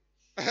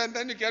 And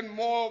then you get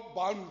more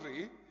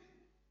boundary.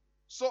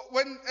 So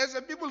as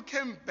the people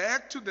came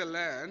back to the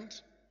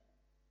land,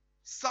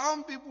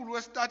 some people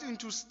were starting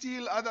to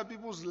steal other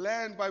people's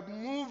land by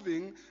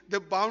moving the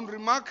boundary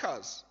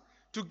markers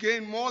to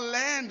gain more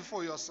land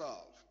for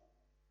yourself.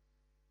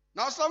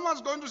 Now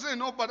someone's going to say,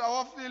 no, but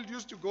our field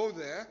used to go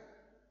there.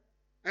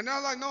 And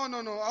they're like, no,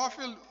 our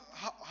field,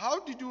 how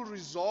did you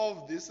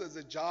resolve this as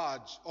a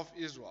judge of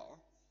Israel?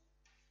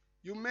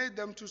 You made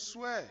them to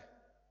swear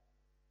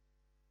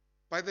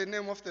by the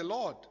name of the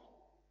Lord.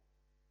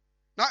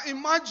 Now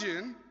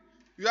imagine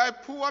you are a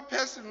poor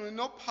person with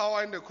no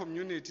power in the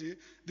community.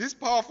 This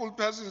powerful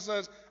person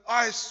says,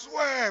 I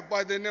swear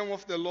by the name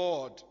of the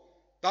Lord.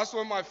 That's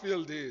where my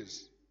field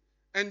is.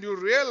 And you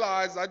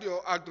realize that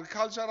your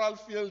agricultural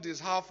field is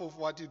half of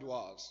what it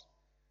was.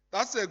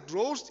 That's a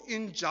gross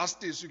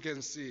injustice you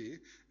can see,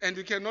 and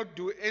you cannot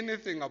do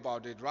anything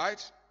about it,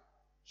 right?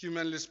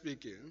 Humanly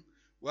speaking.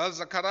 Well,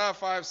 Zechariah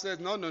 5 says,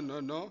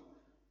 no.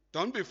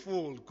 Don't be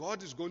fooled.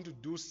 God is going to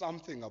do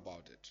something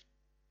about it.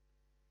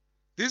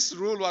 This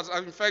rule was,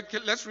 in fact,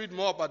 let's read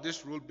more about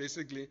this rule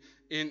basically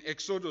in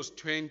Exodus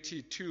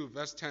 22,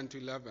 verse 10 to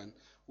 11,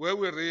 where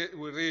we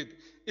read,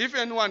 if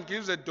anyone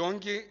gives a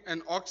donkey,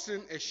 an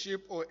oxen, a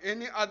sheep, or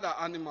any other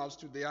animals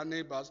to their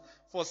neighbors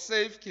for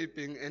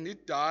safekeeping, and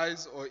it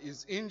dies or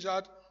is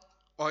injured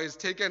or is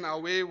taken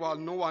away while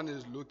no one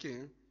is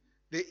looking,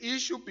 the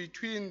issue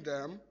between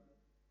them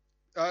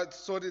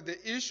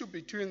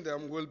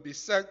will be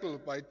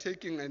settled by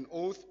taking an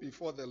oath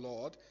before the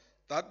Lord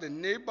that the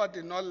neighbor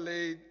did not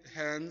lay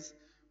hands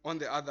on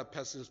the other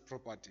person's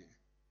property.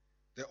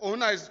 The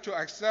owner is to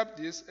accept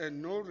this,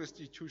 and no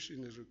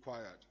restitution is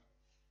required.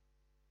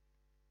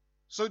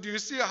 So do you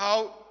see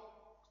how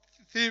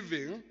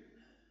thieving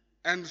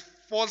and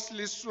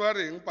falsely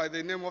swearing by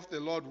the name of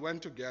the Lord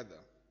went together?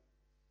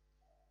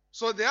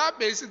 So there are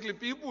basically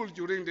people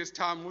during this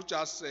time who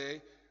just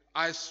say,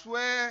 I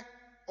swear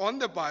on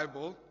the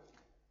Bible,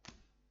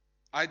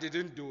 I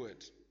didn't do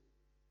it.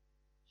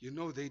 You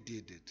know they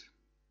did it.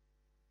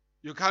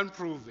 You can't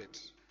prove it.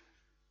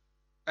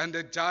 And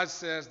the judge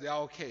says they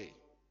are okay.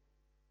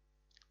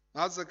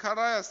 Now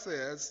Zechariah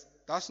says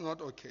that's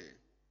not okay.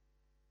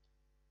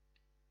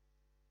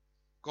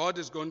 God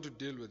is going to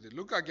deal with it.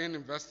 Look again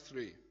in verse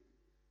 3.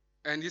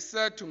 And he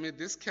said to me,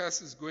 this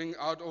curse is going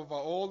out over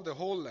all the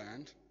whole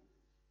land.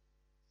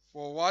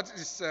 For what it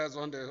says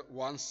on the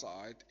one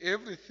side,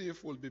 every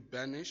thief will be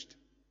banished.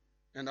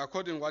 And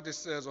according to what it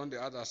says on the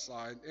other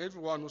side,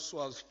 everyone who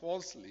swears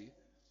falsely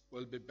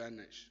will be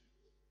banished.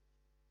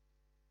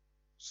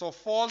 So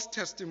false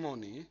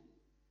testimony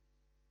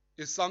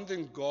is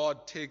something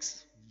God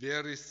takes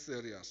very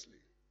seriously.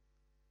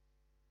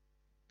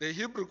 The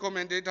Hebrew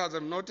commentators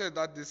have noted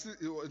that this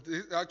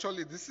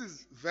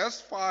is verse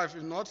 5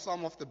 is not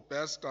some of the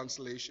best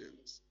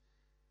translations.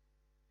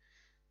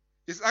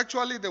 It's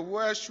actually the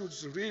word should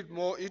read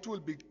more, it will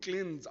be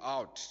cleansed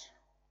out,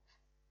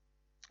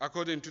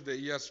 according to the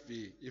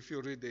ESV, if you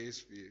read the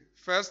ESV.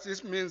 First,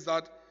 this means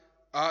that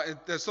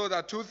so there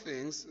are two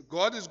things.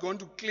 God is going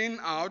to clean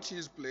out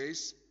his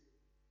place,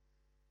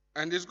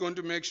 and he's going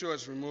to make sure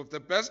it's removed. The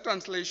best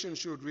translation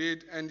should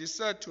read, and he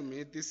said to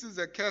me, this is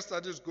a curse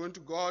that is going to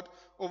go out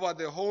over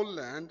the whole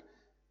land.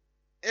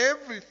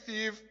 Every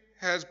thief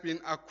has been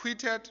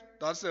acquitted.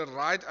 That's the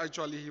right,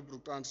 actually,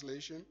 Hebrew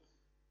translation.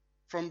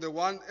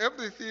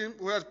 Every thief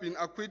who has been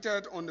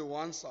acquitted on the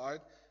one side,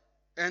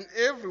 and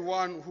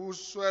everyone who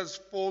swears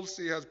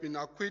falsely has been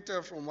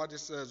acquitted from what it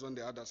says on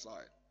the other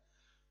side.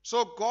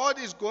 So God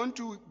is going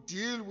to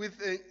deal with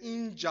an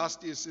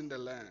injustice in the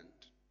land.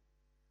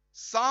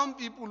 Some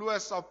people who are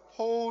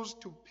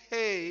supposed to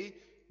pay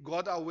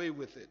got away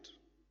with it.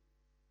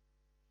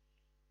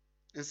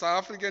 In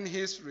South African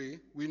history,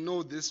 we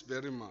know this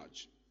very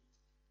much.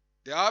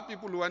 There are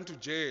people who went to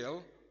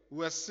jail who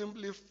were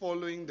simply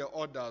following the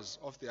orders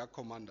of their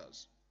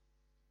commanders.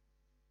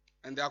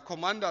 And their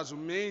commanders who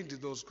made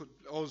those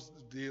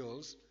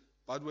deals,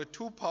 but were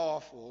too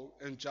powerful,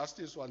 and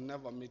justice was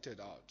never meted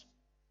out.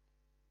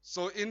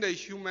 So in the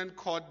human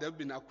court, they've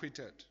been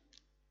acquitted.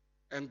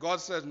 And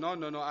God says,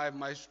 no, I have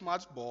my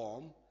smart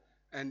bomb,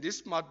 and this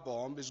smart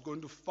bomb is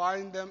going to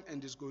find them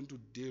and is going to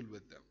deal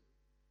with them.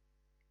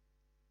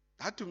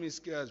 That to me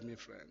scares me,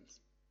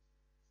 friends.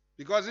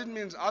 Because it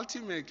means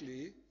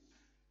ultimately,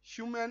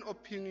 human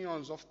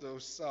opinions of the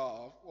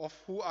self, of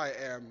who I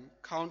am,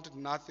 count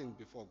nothing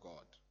before God.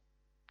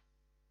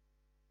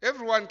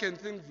 Everyone can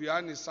think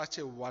Vuyani is such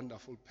a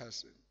wonderful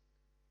person.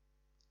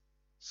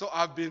 So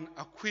I've been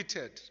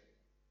acquitted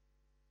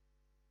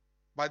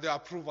by the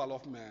approval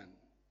of man.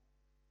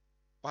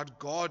 But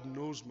God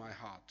knows my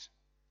heart.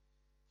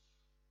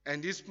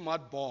 And this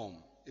smart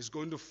bomb is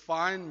going to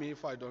find me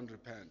if I don't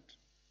repent.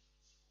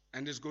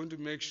 And is going to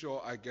make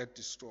sure I get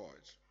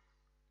destroyed.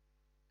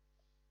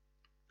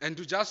 And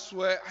to just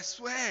swear, I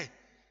swear,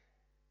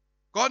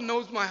 God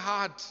knows my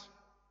heart.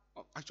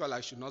 Actually,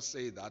 I should not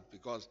say that,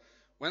 because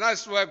when I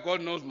swear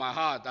God knows my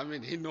heart, I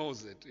mean, He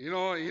knows it. He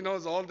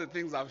knows all the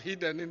things I've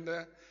hidden in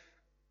there.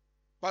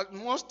 But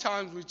most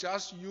times we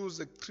just use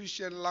the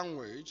Christian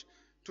language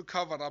to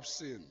cover up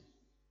sin.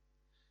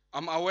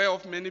 I'm aware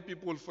of many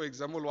people, for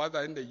example,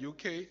 whether in the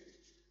UK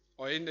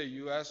or in the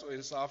US or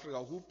in South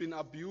Africa, who've been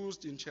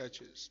abused in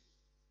churches.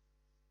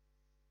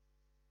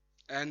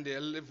 And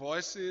their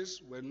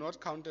voices were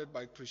not counted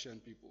by Christian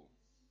people.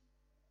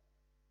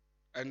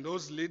 And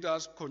those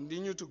leaders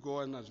continue to go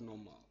on as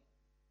normal.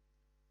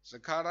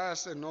 Zechariah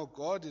said, no,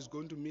 God is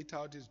going to mete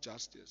out His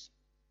justice,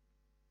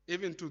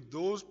 even to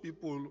those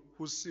people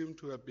who seem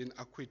to have been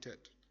acquitted.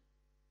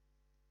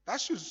 That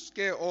should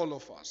scare all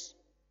of us.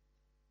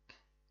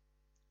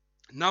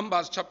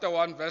 Numbers chapter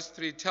 1 verse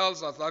 3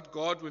 tells us that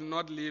God will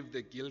not leave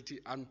the guilty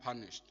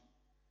unpunished.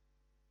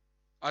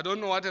 I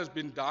don't know what has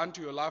been done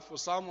to your life. For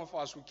some of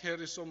us, we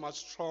carry so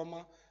much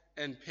trauma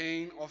and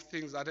pain of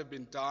things that have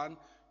been done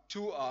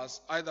to us,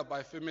 either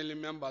by family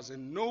members,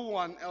 and no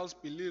one else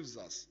believes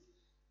us.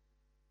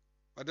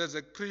 But as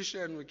a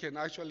Christian, we can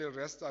actually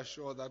rest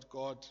assured that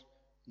God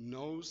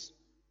knows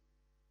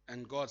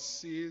and God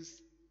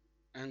sees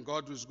and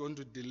God is going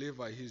to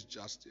deliver His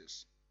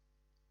justice.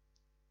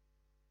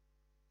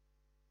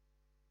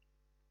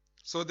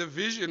 So the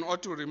vision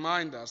ought to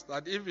remind us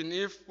that even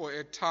if for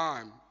a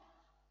time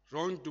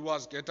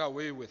wrongdoers get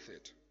away with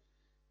it,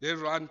 they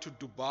run to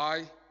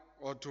Dubai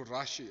or to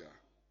Russia,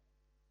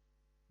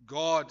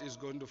 God is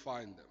going to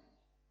find them.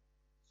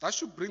 That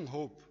should bring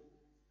hope.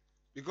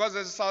 Because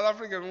as a South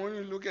African, when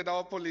you look at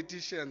our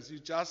politicians, you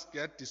just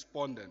get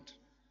despondent.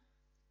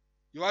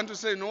 You want to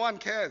say no one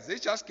cares. They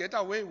just get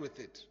away with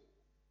it.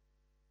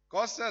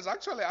 God says,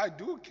 actually, I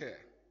do care.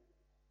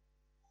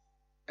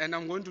 And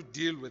I'm going to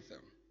deal with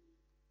them.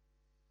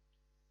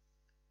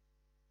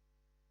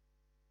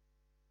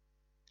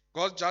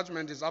 God's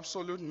judgment is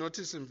absolute.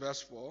 Notice in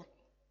verse 4.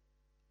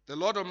 The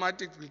Lord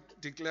Almighty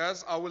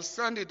declares, I will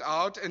send it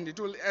out, and it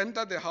will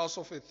enter the house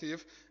of a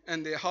thief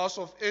and the house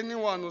of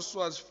anyone who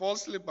swears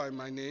falsely by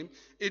my name.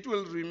 It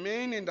will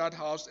remain in that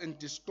house and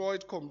destroy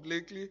it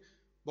completely,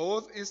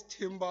 both its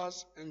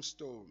timbers and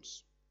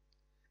stones.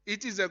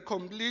 It is a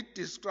complete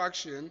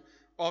destruction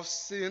of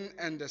sin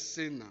and the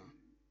sinner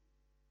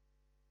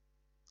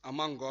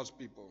among God's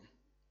people.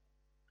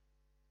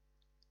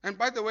 And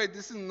by the way,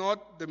 this is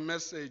not the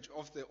message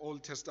of the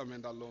Old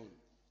Testament alone.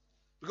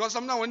 Because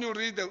sometimes when you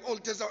read the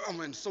Old Testament, oh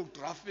man, it's so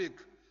graphic.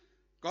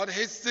 God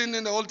hates sin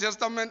in the Old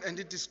Testament and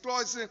He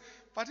destroys sin.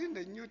 But in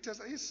the New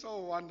Testament, it's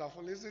so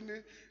wonderful, isn't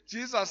it?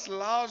 Jesus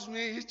loves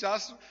me. He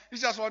just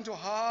wants to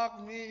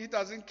hug me. He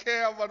doesn't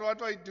care about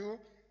what I do.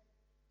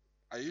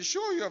 Are you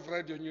sure you have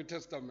read your New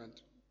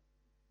Testament?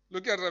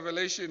 Look at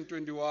Revelation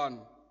 21,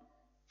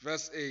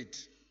 verse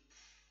 8.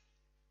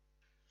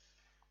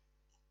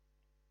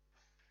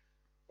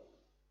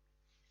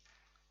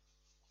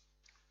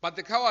 But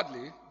the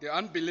cowardly, the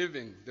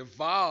unbelieving, the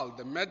vile,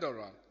 the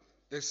murderer,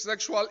 the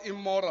sexual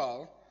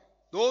immoral,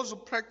 those who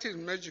practice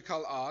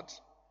magical art,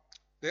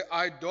 the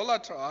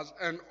idolaters,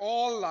 and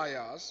all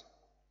liars,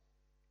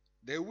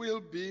 they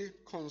will be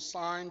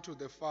consigned to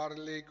the fiery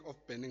lake of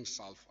burning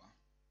sulfur.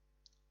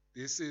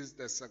 This is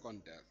the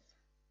second death.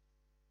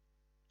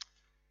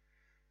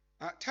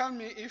 Tell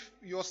me, if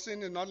your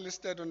sin is not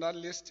listed on that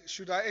list,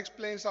 should I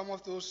explain some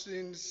of those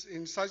sins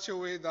in such a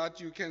way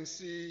that you can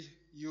see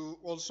you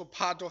also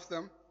part of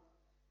them?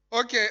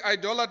 Okay,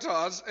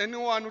 idolaters,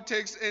 anyone who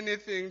takes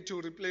anything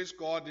to replace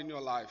God in your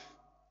life.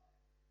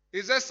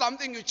 Is there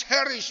something you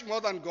cherish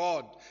more than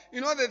God? You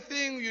know the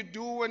thing you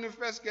do when you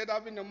first get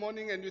up in the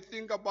morning and you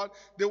think about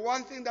the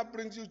one thing that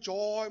brings you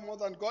joy more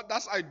than God?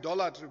 That's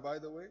idolatry, by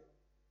the way.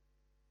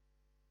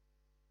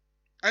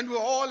 And we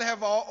all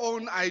have our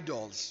own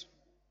idols.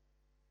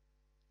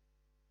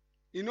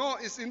 You know,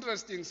 it's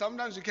interesting.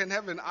 Sometimes you can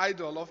have an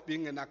idol of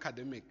being an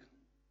academic.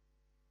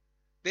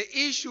 The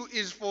issue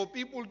is for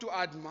people to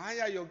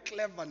admire your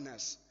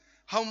cleverness,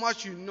 how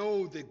much you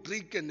know the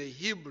Greek and the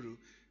Hebrew,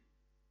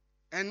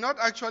 and not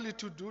actually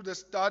to do the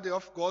study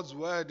of God's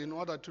word in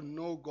order to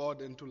know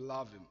God and to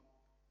love Him.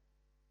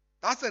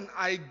 That's an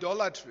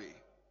idolatry,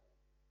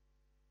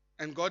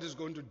 and God is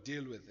going to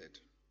deal with it.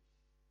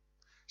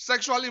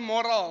 Sexually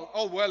immoral,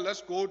 oh well,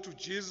 let's go to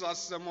Jesus'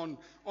 sermon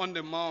on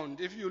the mount.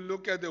 If you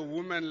look at a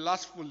woman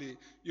lustfully,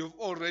 you've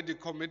already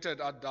committed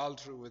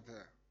adultery with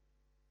her.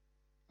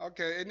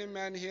 Okay, any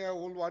man here who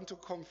will want to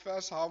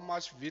confess how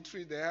much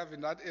victory they have in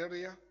that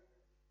area?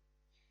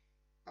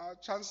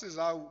 Chances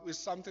are it's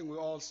something we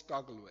all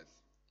struggle with.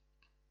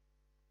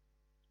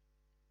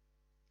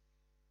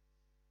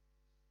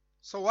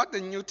 So what the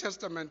New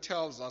Testament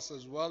tells us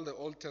as well, the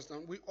Old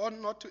Testament, we ought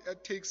not to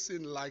take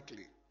sin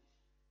lightly.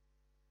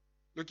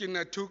 Looking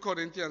at 2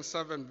 Corinthians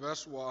 7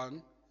 verse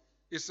 1,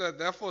 it said,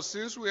 therefore,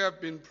 since we have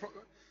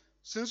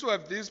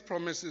these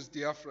promises,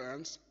 dear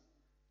friends,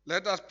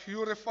 let us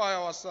purify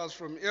ourselves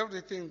from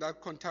everything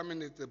that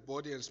contaminates the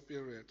body and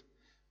spirit,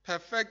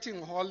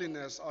 perfecting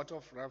holiness out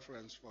of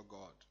reverence for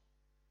God.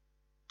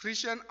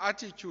 Christian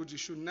attitude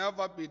should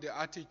never be the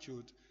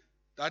attitude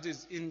that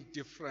is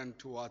indifferent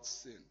towards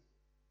sin,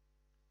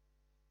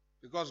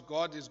 because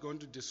God is going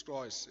to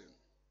destroy sin.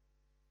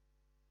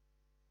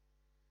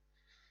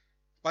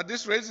 But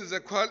this raises a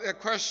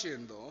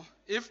question, though.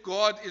 If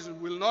God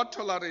will not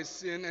tolerate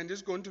sin and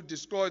is going to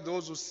destroy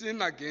those who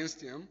sin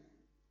against Him,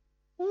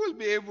 who will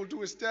be able to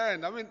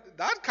withstand? I mean,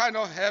 that kind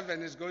of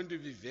heaven is going to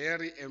be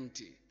very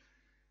empty.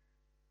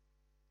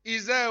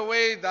 Is there a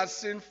way that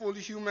sinful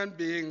human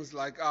beings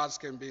like us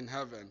can be in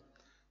heaven?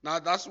 Now,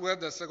 that's where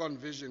the second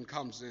vision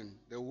comes in,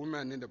 the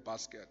woman in the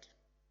basket.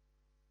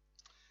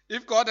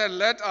 If God had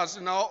let us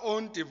in our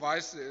own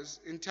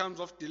devices in terms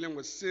of dealing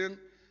with sin,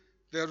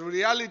 the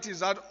reality is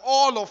that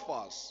all of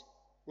us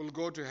will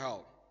go to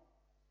hell.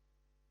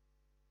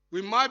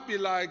 We might be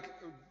like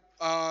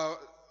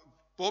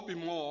Bobby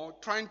Moore,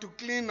 trying to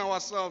clean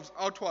ourselves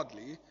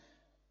outwardly,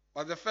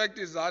 but the fact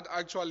is that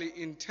actually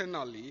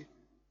internally,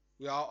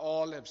 we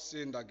all have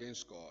sinned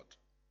against God.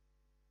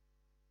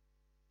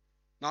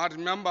 Now, I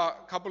remember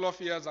a couple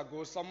of years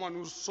ago, someone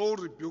who was so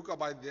rebuked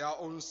by their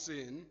own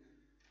sin.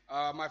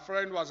 My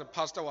friend was a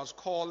pastor, was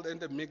called in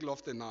the middle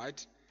of the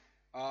night.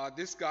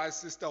 This guy's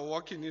sister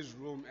walked in his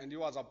room and he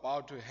was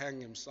about to hang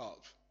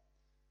himself.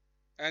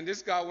 And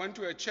this guy went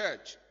to a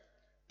church.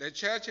 The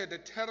church had a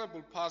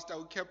terrible pastor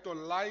who kept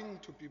on lying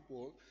to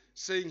people,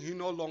 saying he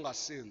no longer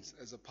sins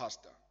as a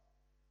pastor.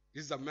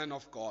 He's a man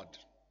of God.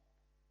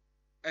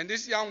 And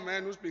this young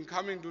man who's been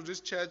coming to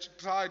this church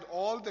tried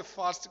all the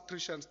fast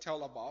Christians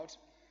tell about.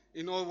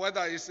 You know,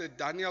 whether it's a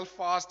Daniel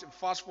fast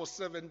for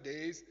 7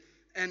 days,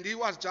 and he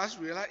was just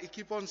realizing he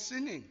keep on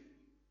sinning.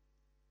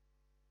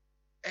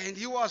 And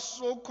he was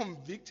so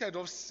convicted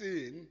of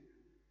sin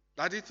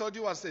that he thought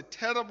he was a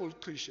terrible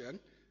Christian,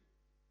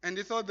 and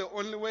he thought the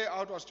only way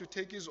out was to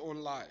take his own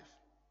life.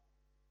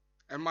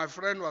 And my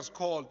friend was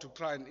called to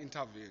try and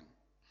intervene,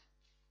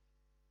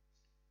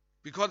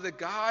 because the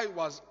guy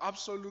was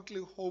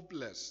absolutely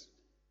hopeless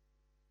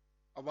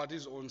about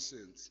his own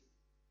sins.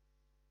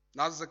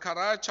 Now,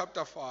 Zechariah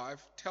chapter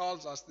 5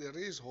 tells us there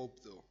is hope,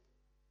 though.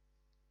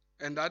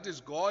 And that is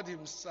God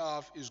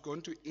Himself is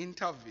going to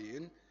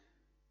intervene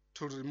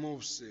to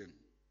remove sin.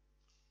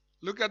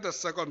 Look at the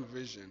second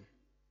vision.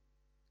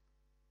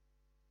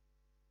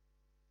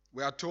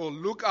 We are told,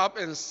 look up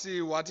and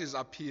see what is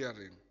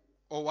appearing,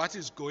 or what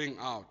is going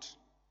out.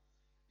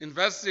 In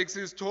verse 6,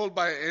 he's told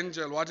by an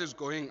angel what is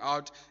going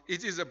out.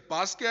 It is a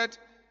basket,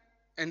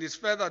 and is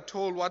further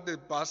told what the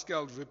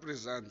basket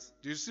represents.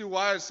 Do you see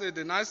why I say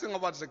the nice thing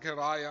about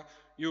Zechariah,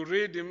 you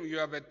read him, you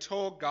have a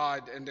tour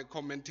guide and a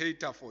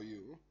commentator for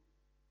you.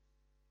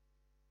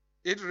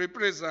 It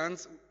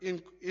represents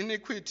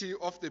iniquity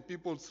of the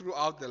people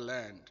throughout the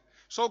land.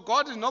 So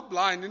God is not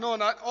blind. You know,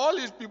 not all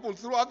His people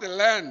throughout the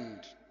land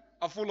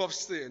are full of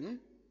sin.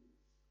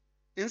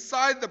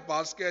 Inside the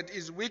basket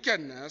is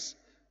wickedness,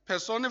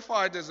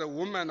 personified as a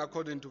woman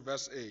according to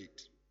verse 8.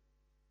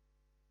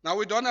 Now,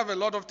 we don't have a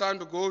lot of time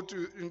to go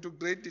into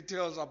great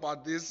details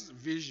about this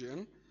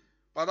vision,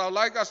 but I would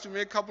like us to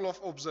make a couple of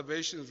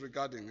observations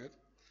regarding it.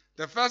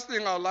 The first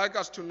thing I would like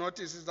us to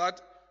notice is that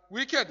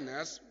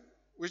wickedness,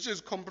 which is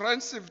a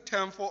comprehensive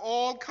term for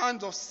all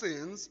kinds of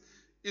sins,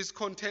 is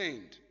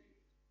contained.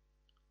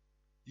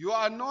 You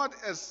are not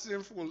as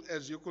sinful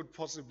as you could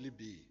possibly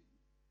be.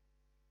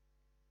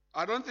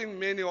 I don't think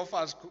many of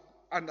us could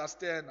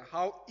understand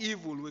how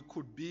evil we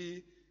could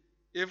be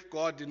if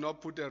God did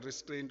not put a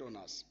restraint on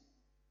us.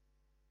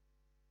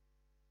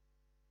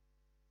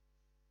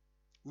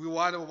 We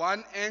were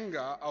one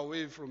anger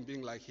away from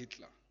being like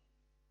Hitler.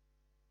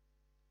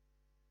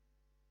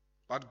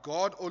 But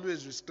God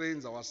always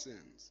restrains our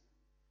sins.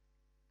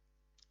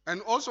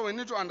 And also we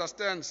need to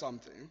understand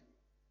something.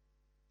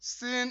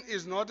 Sin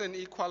is not an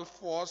equal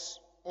force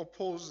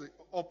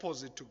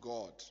opposite to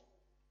God.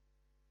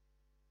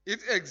 It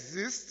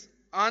exists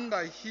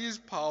under His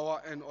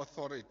power and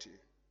authority.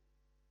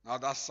 Now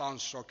that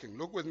sounds shocking.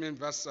 Look with me in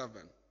verse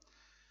 7.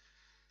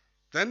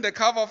 Then the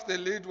cover of the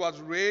lid was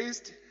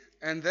raised,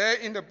 and there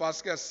in the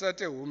basket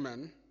sat a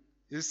woman.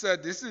 He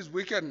said, "This is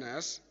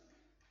wickedness."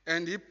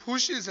 And he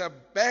pushes her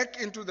back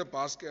into the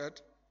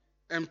basket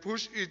and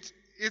pushed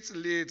its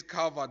lid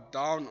cover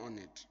down on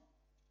it.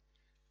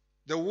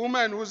 The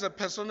woman, who is a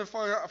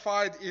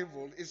personified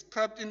evil, is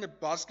trapped in a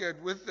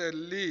basket with the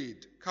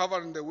lid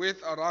covering the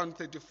width around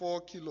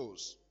 34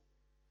 kilos.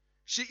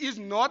 She is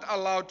not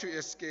allowed to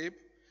escape.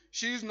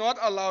 She is not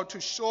allowed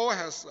to show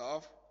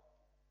herself,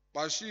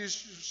 but she's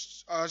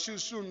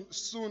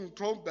soon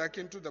thrown back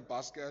into the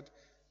basket,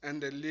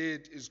 and the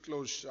lid is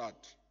closed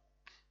shut.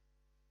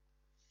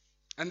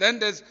 And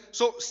then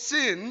so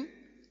sin,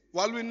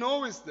 while we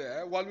know is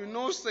there, while we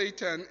know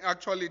Satan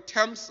actually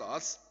tempts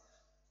us,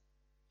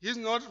 he's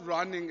not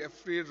running a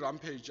free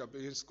rampage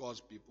against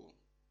God's people.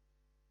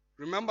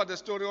 Remember the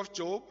story of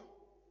Job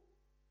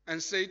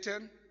and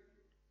Satan?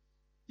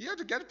 He had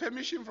to get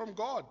permission from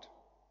God.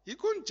 He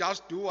couldn't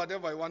just do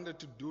whatever he wanted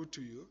to do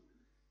to you.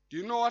 Do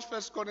you know what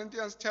 1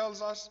 Corinthians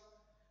tells us?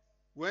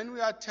 When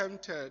we are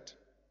tempted,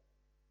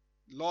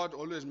 Lord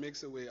always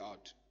makes a way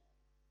out.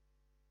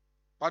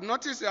 But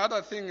notice the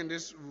other thing in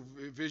this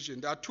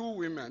vision. There are two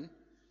women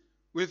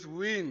with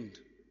wind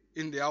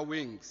in their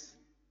wings.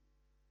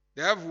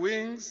 They have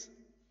wings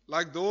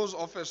like those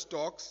of a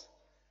stork,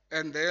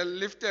 and they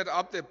lifted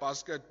up the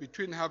basket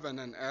between heaven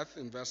and earth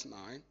in verse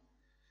 9.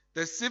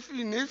 The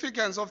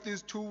significance of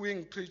these two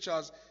winged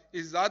creatures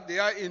is that they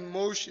are in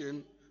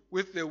motion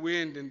with the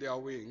wind in their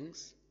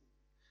wings.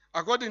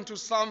 According to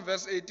Psalm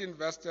verse 18,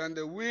 verse 10,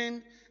 the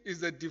wind is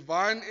the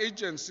divine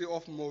agency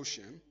of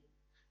motion,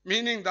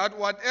 meaning that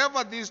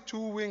whatever these two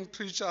winged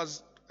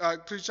creatures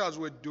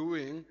were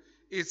doing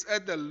is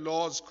at the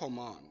Lord's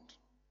command.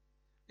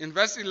 In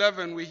verse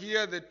 11, we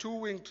hear the two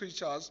winged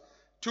creatures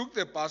took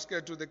the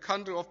basket to the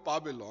country of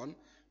Babylon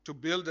to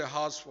build a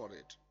house for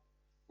it.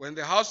 When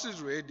the house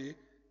is ready,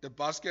 the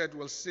basket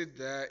will sit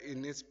there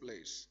in its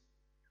place.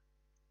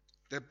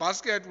 The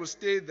basket will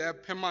stay there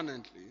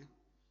permanently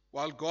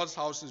while God's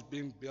house is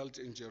being built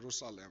in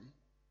Jerusalem.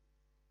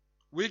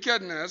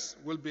 Wickedness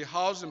will be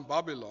housed in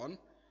Babylon,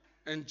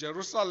 and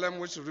Jerusalem,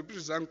 which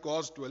represents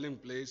God's dwelling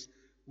place,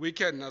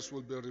 wickedness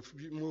will be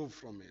removed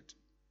from it.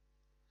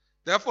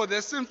 Therefore,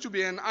 there seems to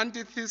be an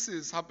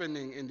antithesis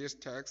happening in this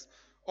text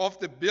of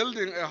the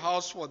building a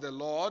house for the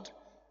Lord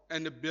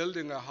and the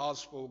building a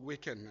house for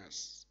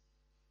wickedness.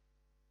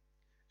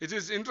 It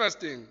is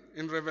interesting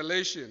in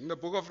the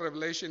book of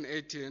Revelation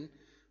 18,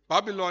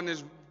 Babylon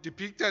is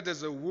depicted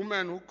as a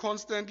woman who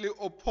constantly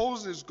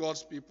opposes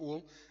God's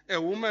people,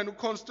 a woman who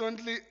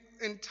constantly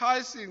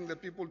enticing the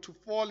people to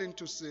fall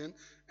into sin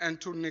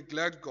and to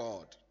neglect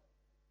God.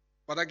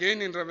 But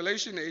again, in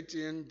Revelation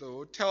 18,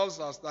 though, tells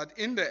us that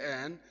in the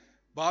end,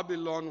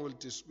 Babylon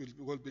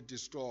will be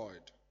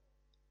destroyed.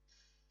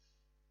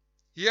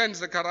 Here in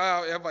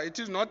Zechariah, however, it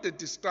is not the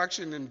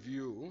destruction in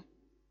view,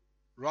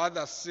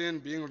 rather sin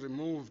being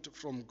removed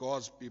from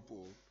God's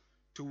people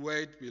to where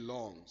it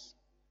belongs,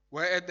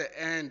 where at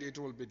the end it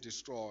will be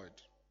destroyed.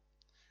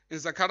 In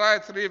Zechariah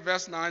 3,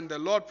 verse 9, the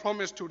Lord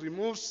promised to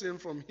remove sin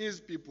from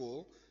his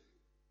people.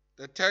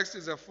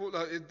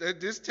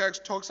 This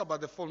text talks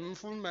about the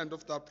fulfillment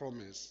of that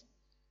promise.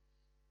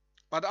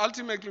 But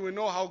ultimately, we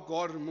know how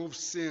God removed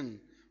sin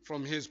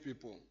from his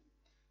people.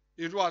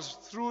 It was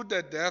through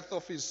the death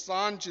of his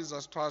son,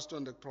 Jesus Christ,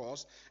 on the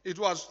cross. It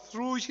was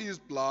through his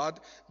blood,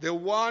 the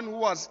one who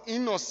was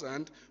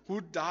innocent,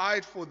 who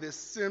died for the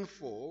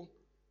sinful,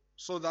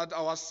 so that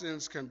our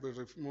sins can be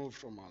removed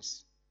from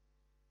us.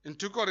 In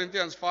 2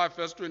 Corinthians 5,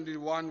 verse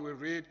 21, we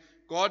read,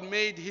 God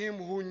made him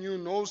who knew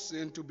no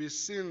sin to be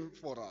sin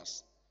for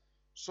us,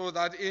 so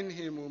that in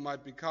him we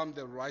might become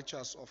the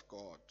righteousness of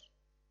God.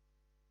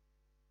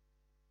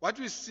 What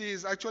we see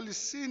is actually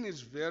sin is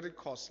very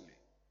costly.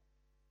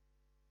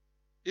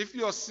 If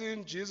your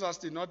sin Jesus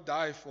did not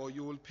die for,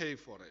 you will pay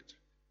for it.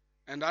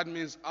 And that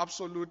means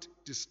absolute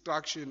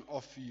destruction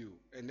of you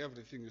and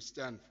everything you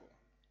stand for.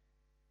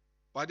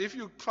 But if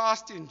you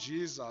trust in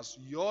Jesus,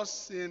 your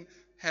sin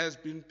has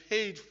been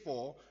paid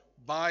for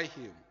by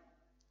him.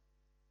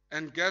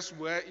 And guess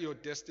where your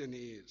destiny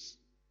is?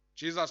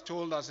 Jesus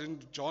told us in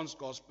John's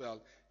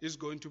Gospel, he's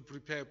going to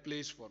prepare a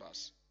place for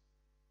us.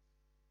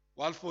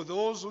 While for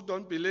those who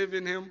don't believe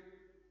in him,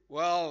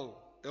 well,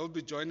 they'll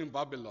be joining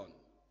Babylon.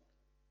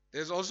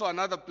 There's also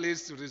another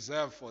place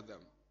reserved for them,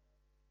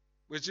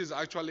 which is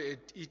actually an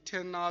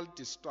eternal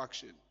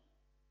destruction,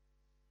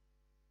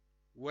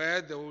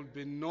 where there will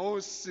be no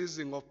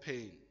ceasing of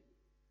pain.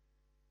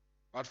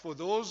 But for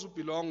those who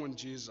belong in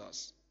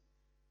Jesus,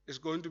 it's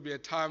going to be a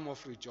time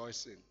of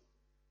rejoicing.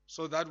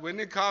 So that when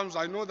he comes,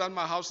 I know that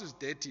my house is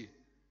dirty,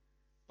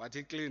 but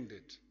he cleaned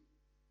it.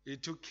 He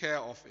took care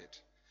of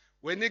it.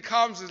 When he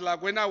comes, it's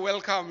like when I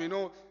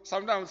welcome,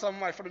 sometimes some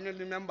of my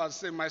family members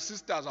say, my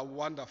sisters are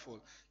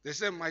wonderful. They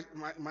say,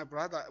 my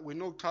brother, we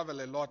know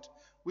travel a lot.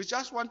 We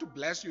just want to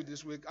bless you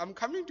this week. I'm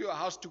coming to your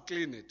house to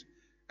clean it.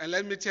 And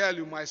let me tell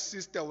you, my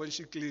sister, when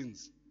she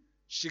cleans,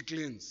 she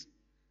cleans.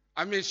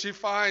 She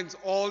finds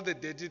all the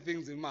dirty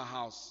things in my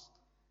house.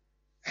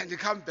 And they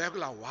come back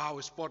like, wow,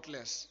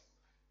 spotless.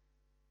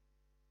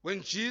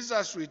 When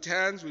Jesus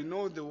returns, we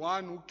know the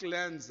one who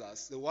cleansed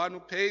us, the one who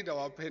paid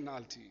our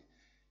penalty.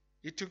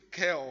 He took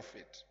care of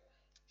it.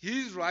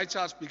 His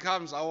righteousness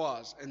becomes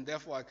ours, and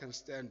therefore I can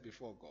stand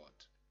before God.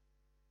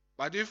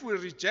 But if we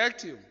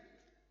reject him,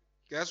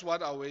 guess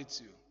what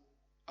awaits you?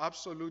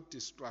 Absolute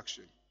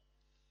destruction.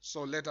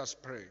 So let us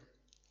pray.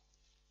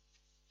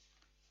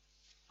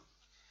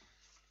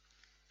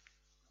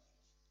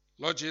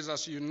 Lord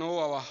Jesus, you know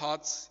our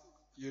hearts.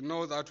 You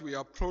know that we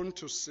are prone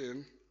to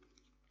sin.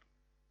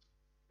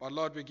 But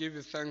Lord, we give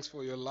you thanks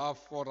for your love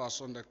for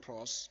us on the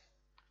cross.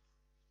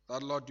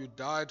 That, Lord, you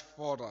died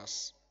for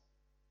us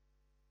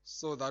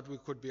so that we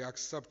could be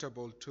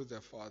acceptable to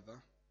the Father.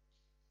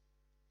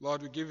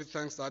 Lord, we give you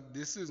thanks that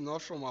this is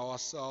not from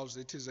ourselves,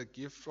 it is a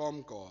gift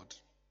from God.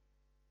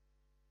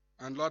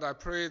 And Lord, I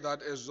pray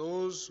that as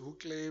those who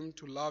claim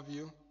to love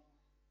you,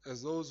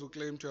 as those who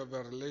claim to have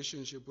a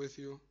relationship with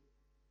you,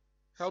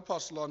 help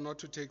us, Lord, not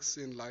to take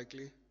sin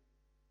lightly,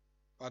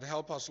 but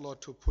help us,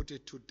 Lord, to put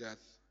it to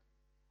death.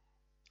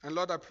 And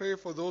Lord, I pray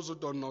for those who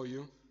don't know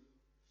you.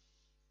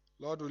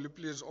 Lord, will you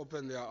please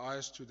open their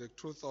eyes to the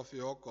truth of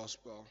your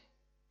gospel.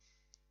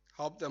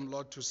 Help them,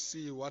 Lord, to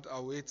see what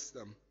awaits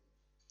them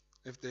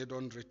if they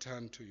don't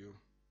return to you.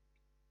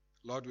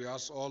 Lord, we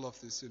ask all of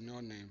this in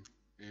your name.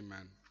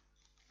 Amen.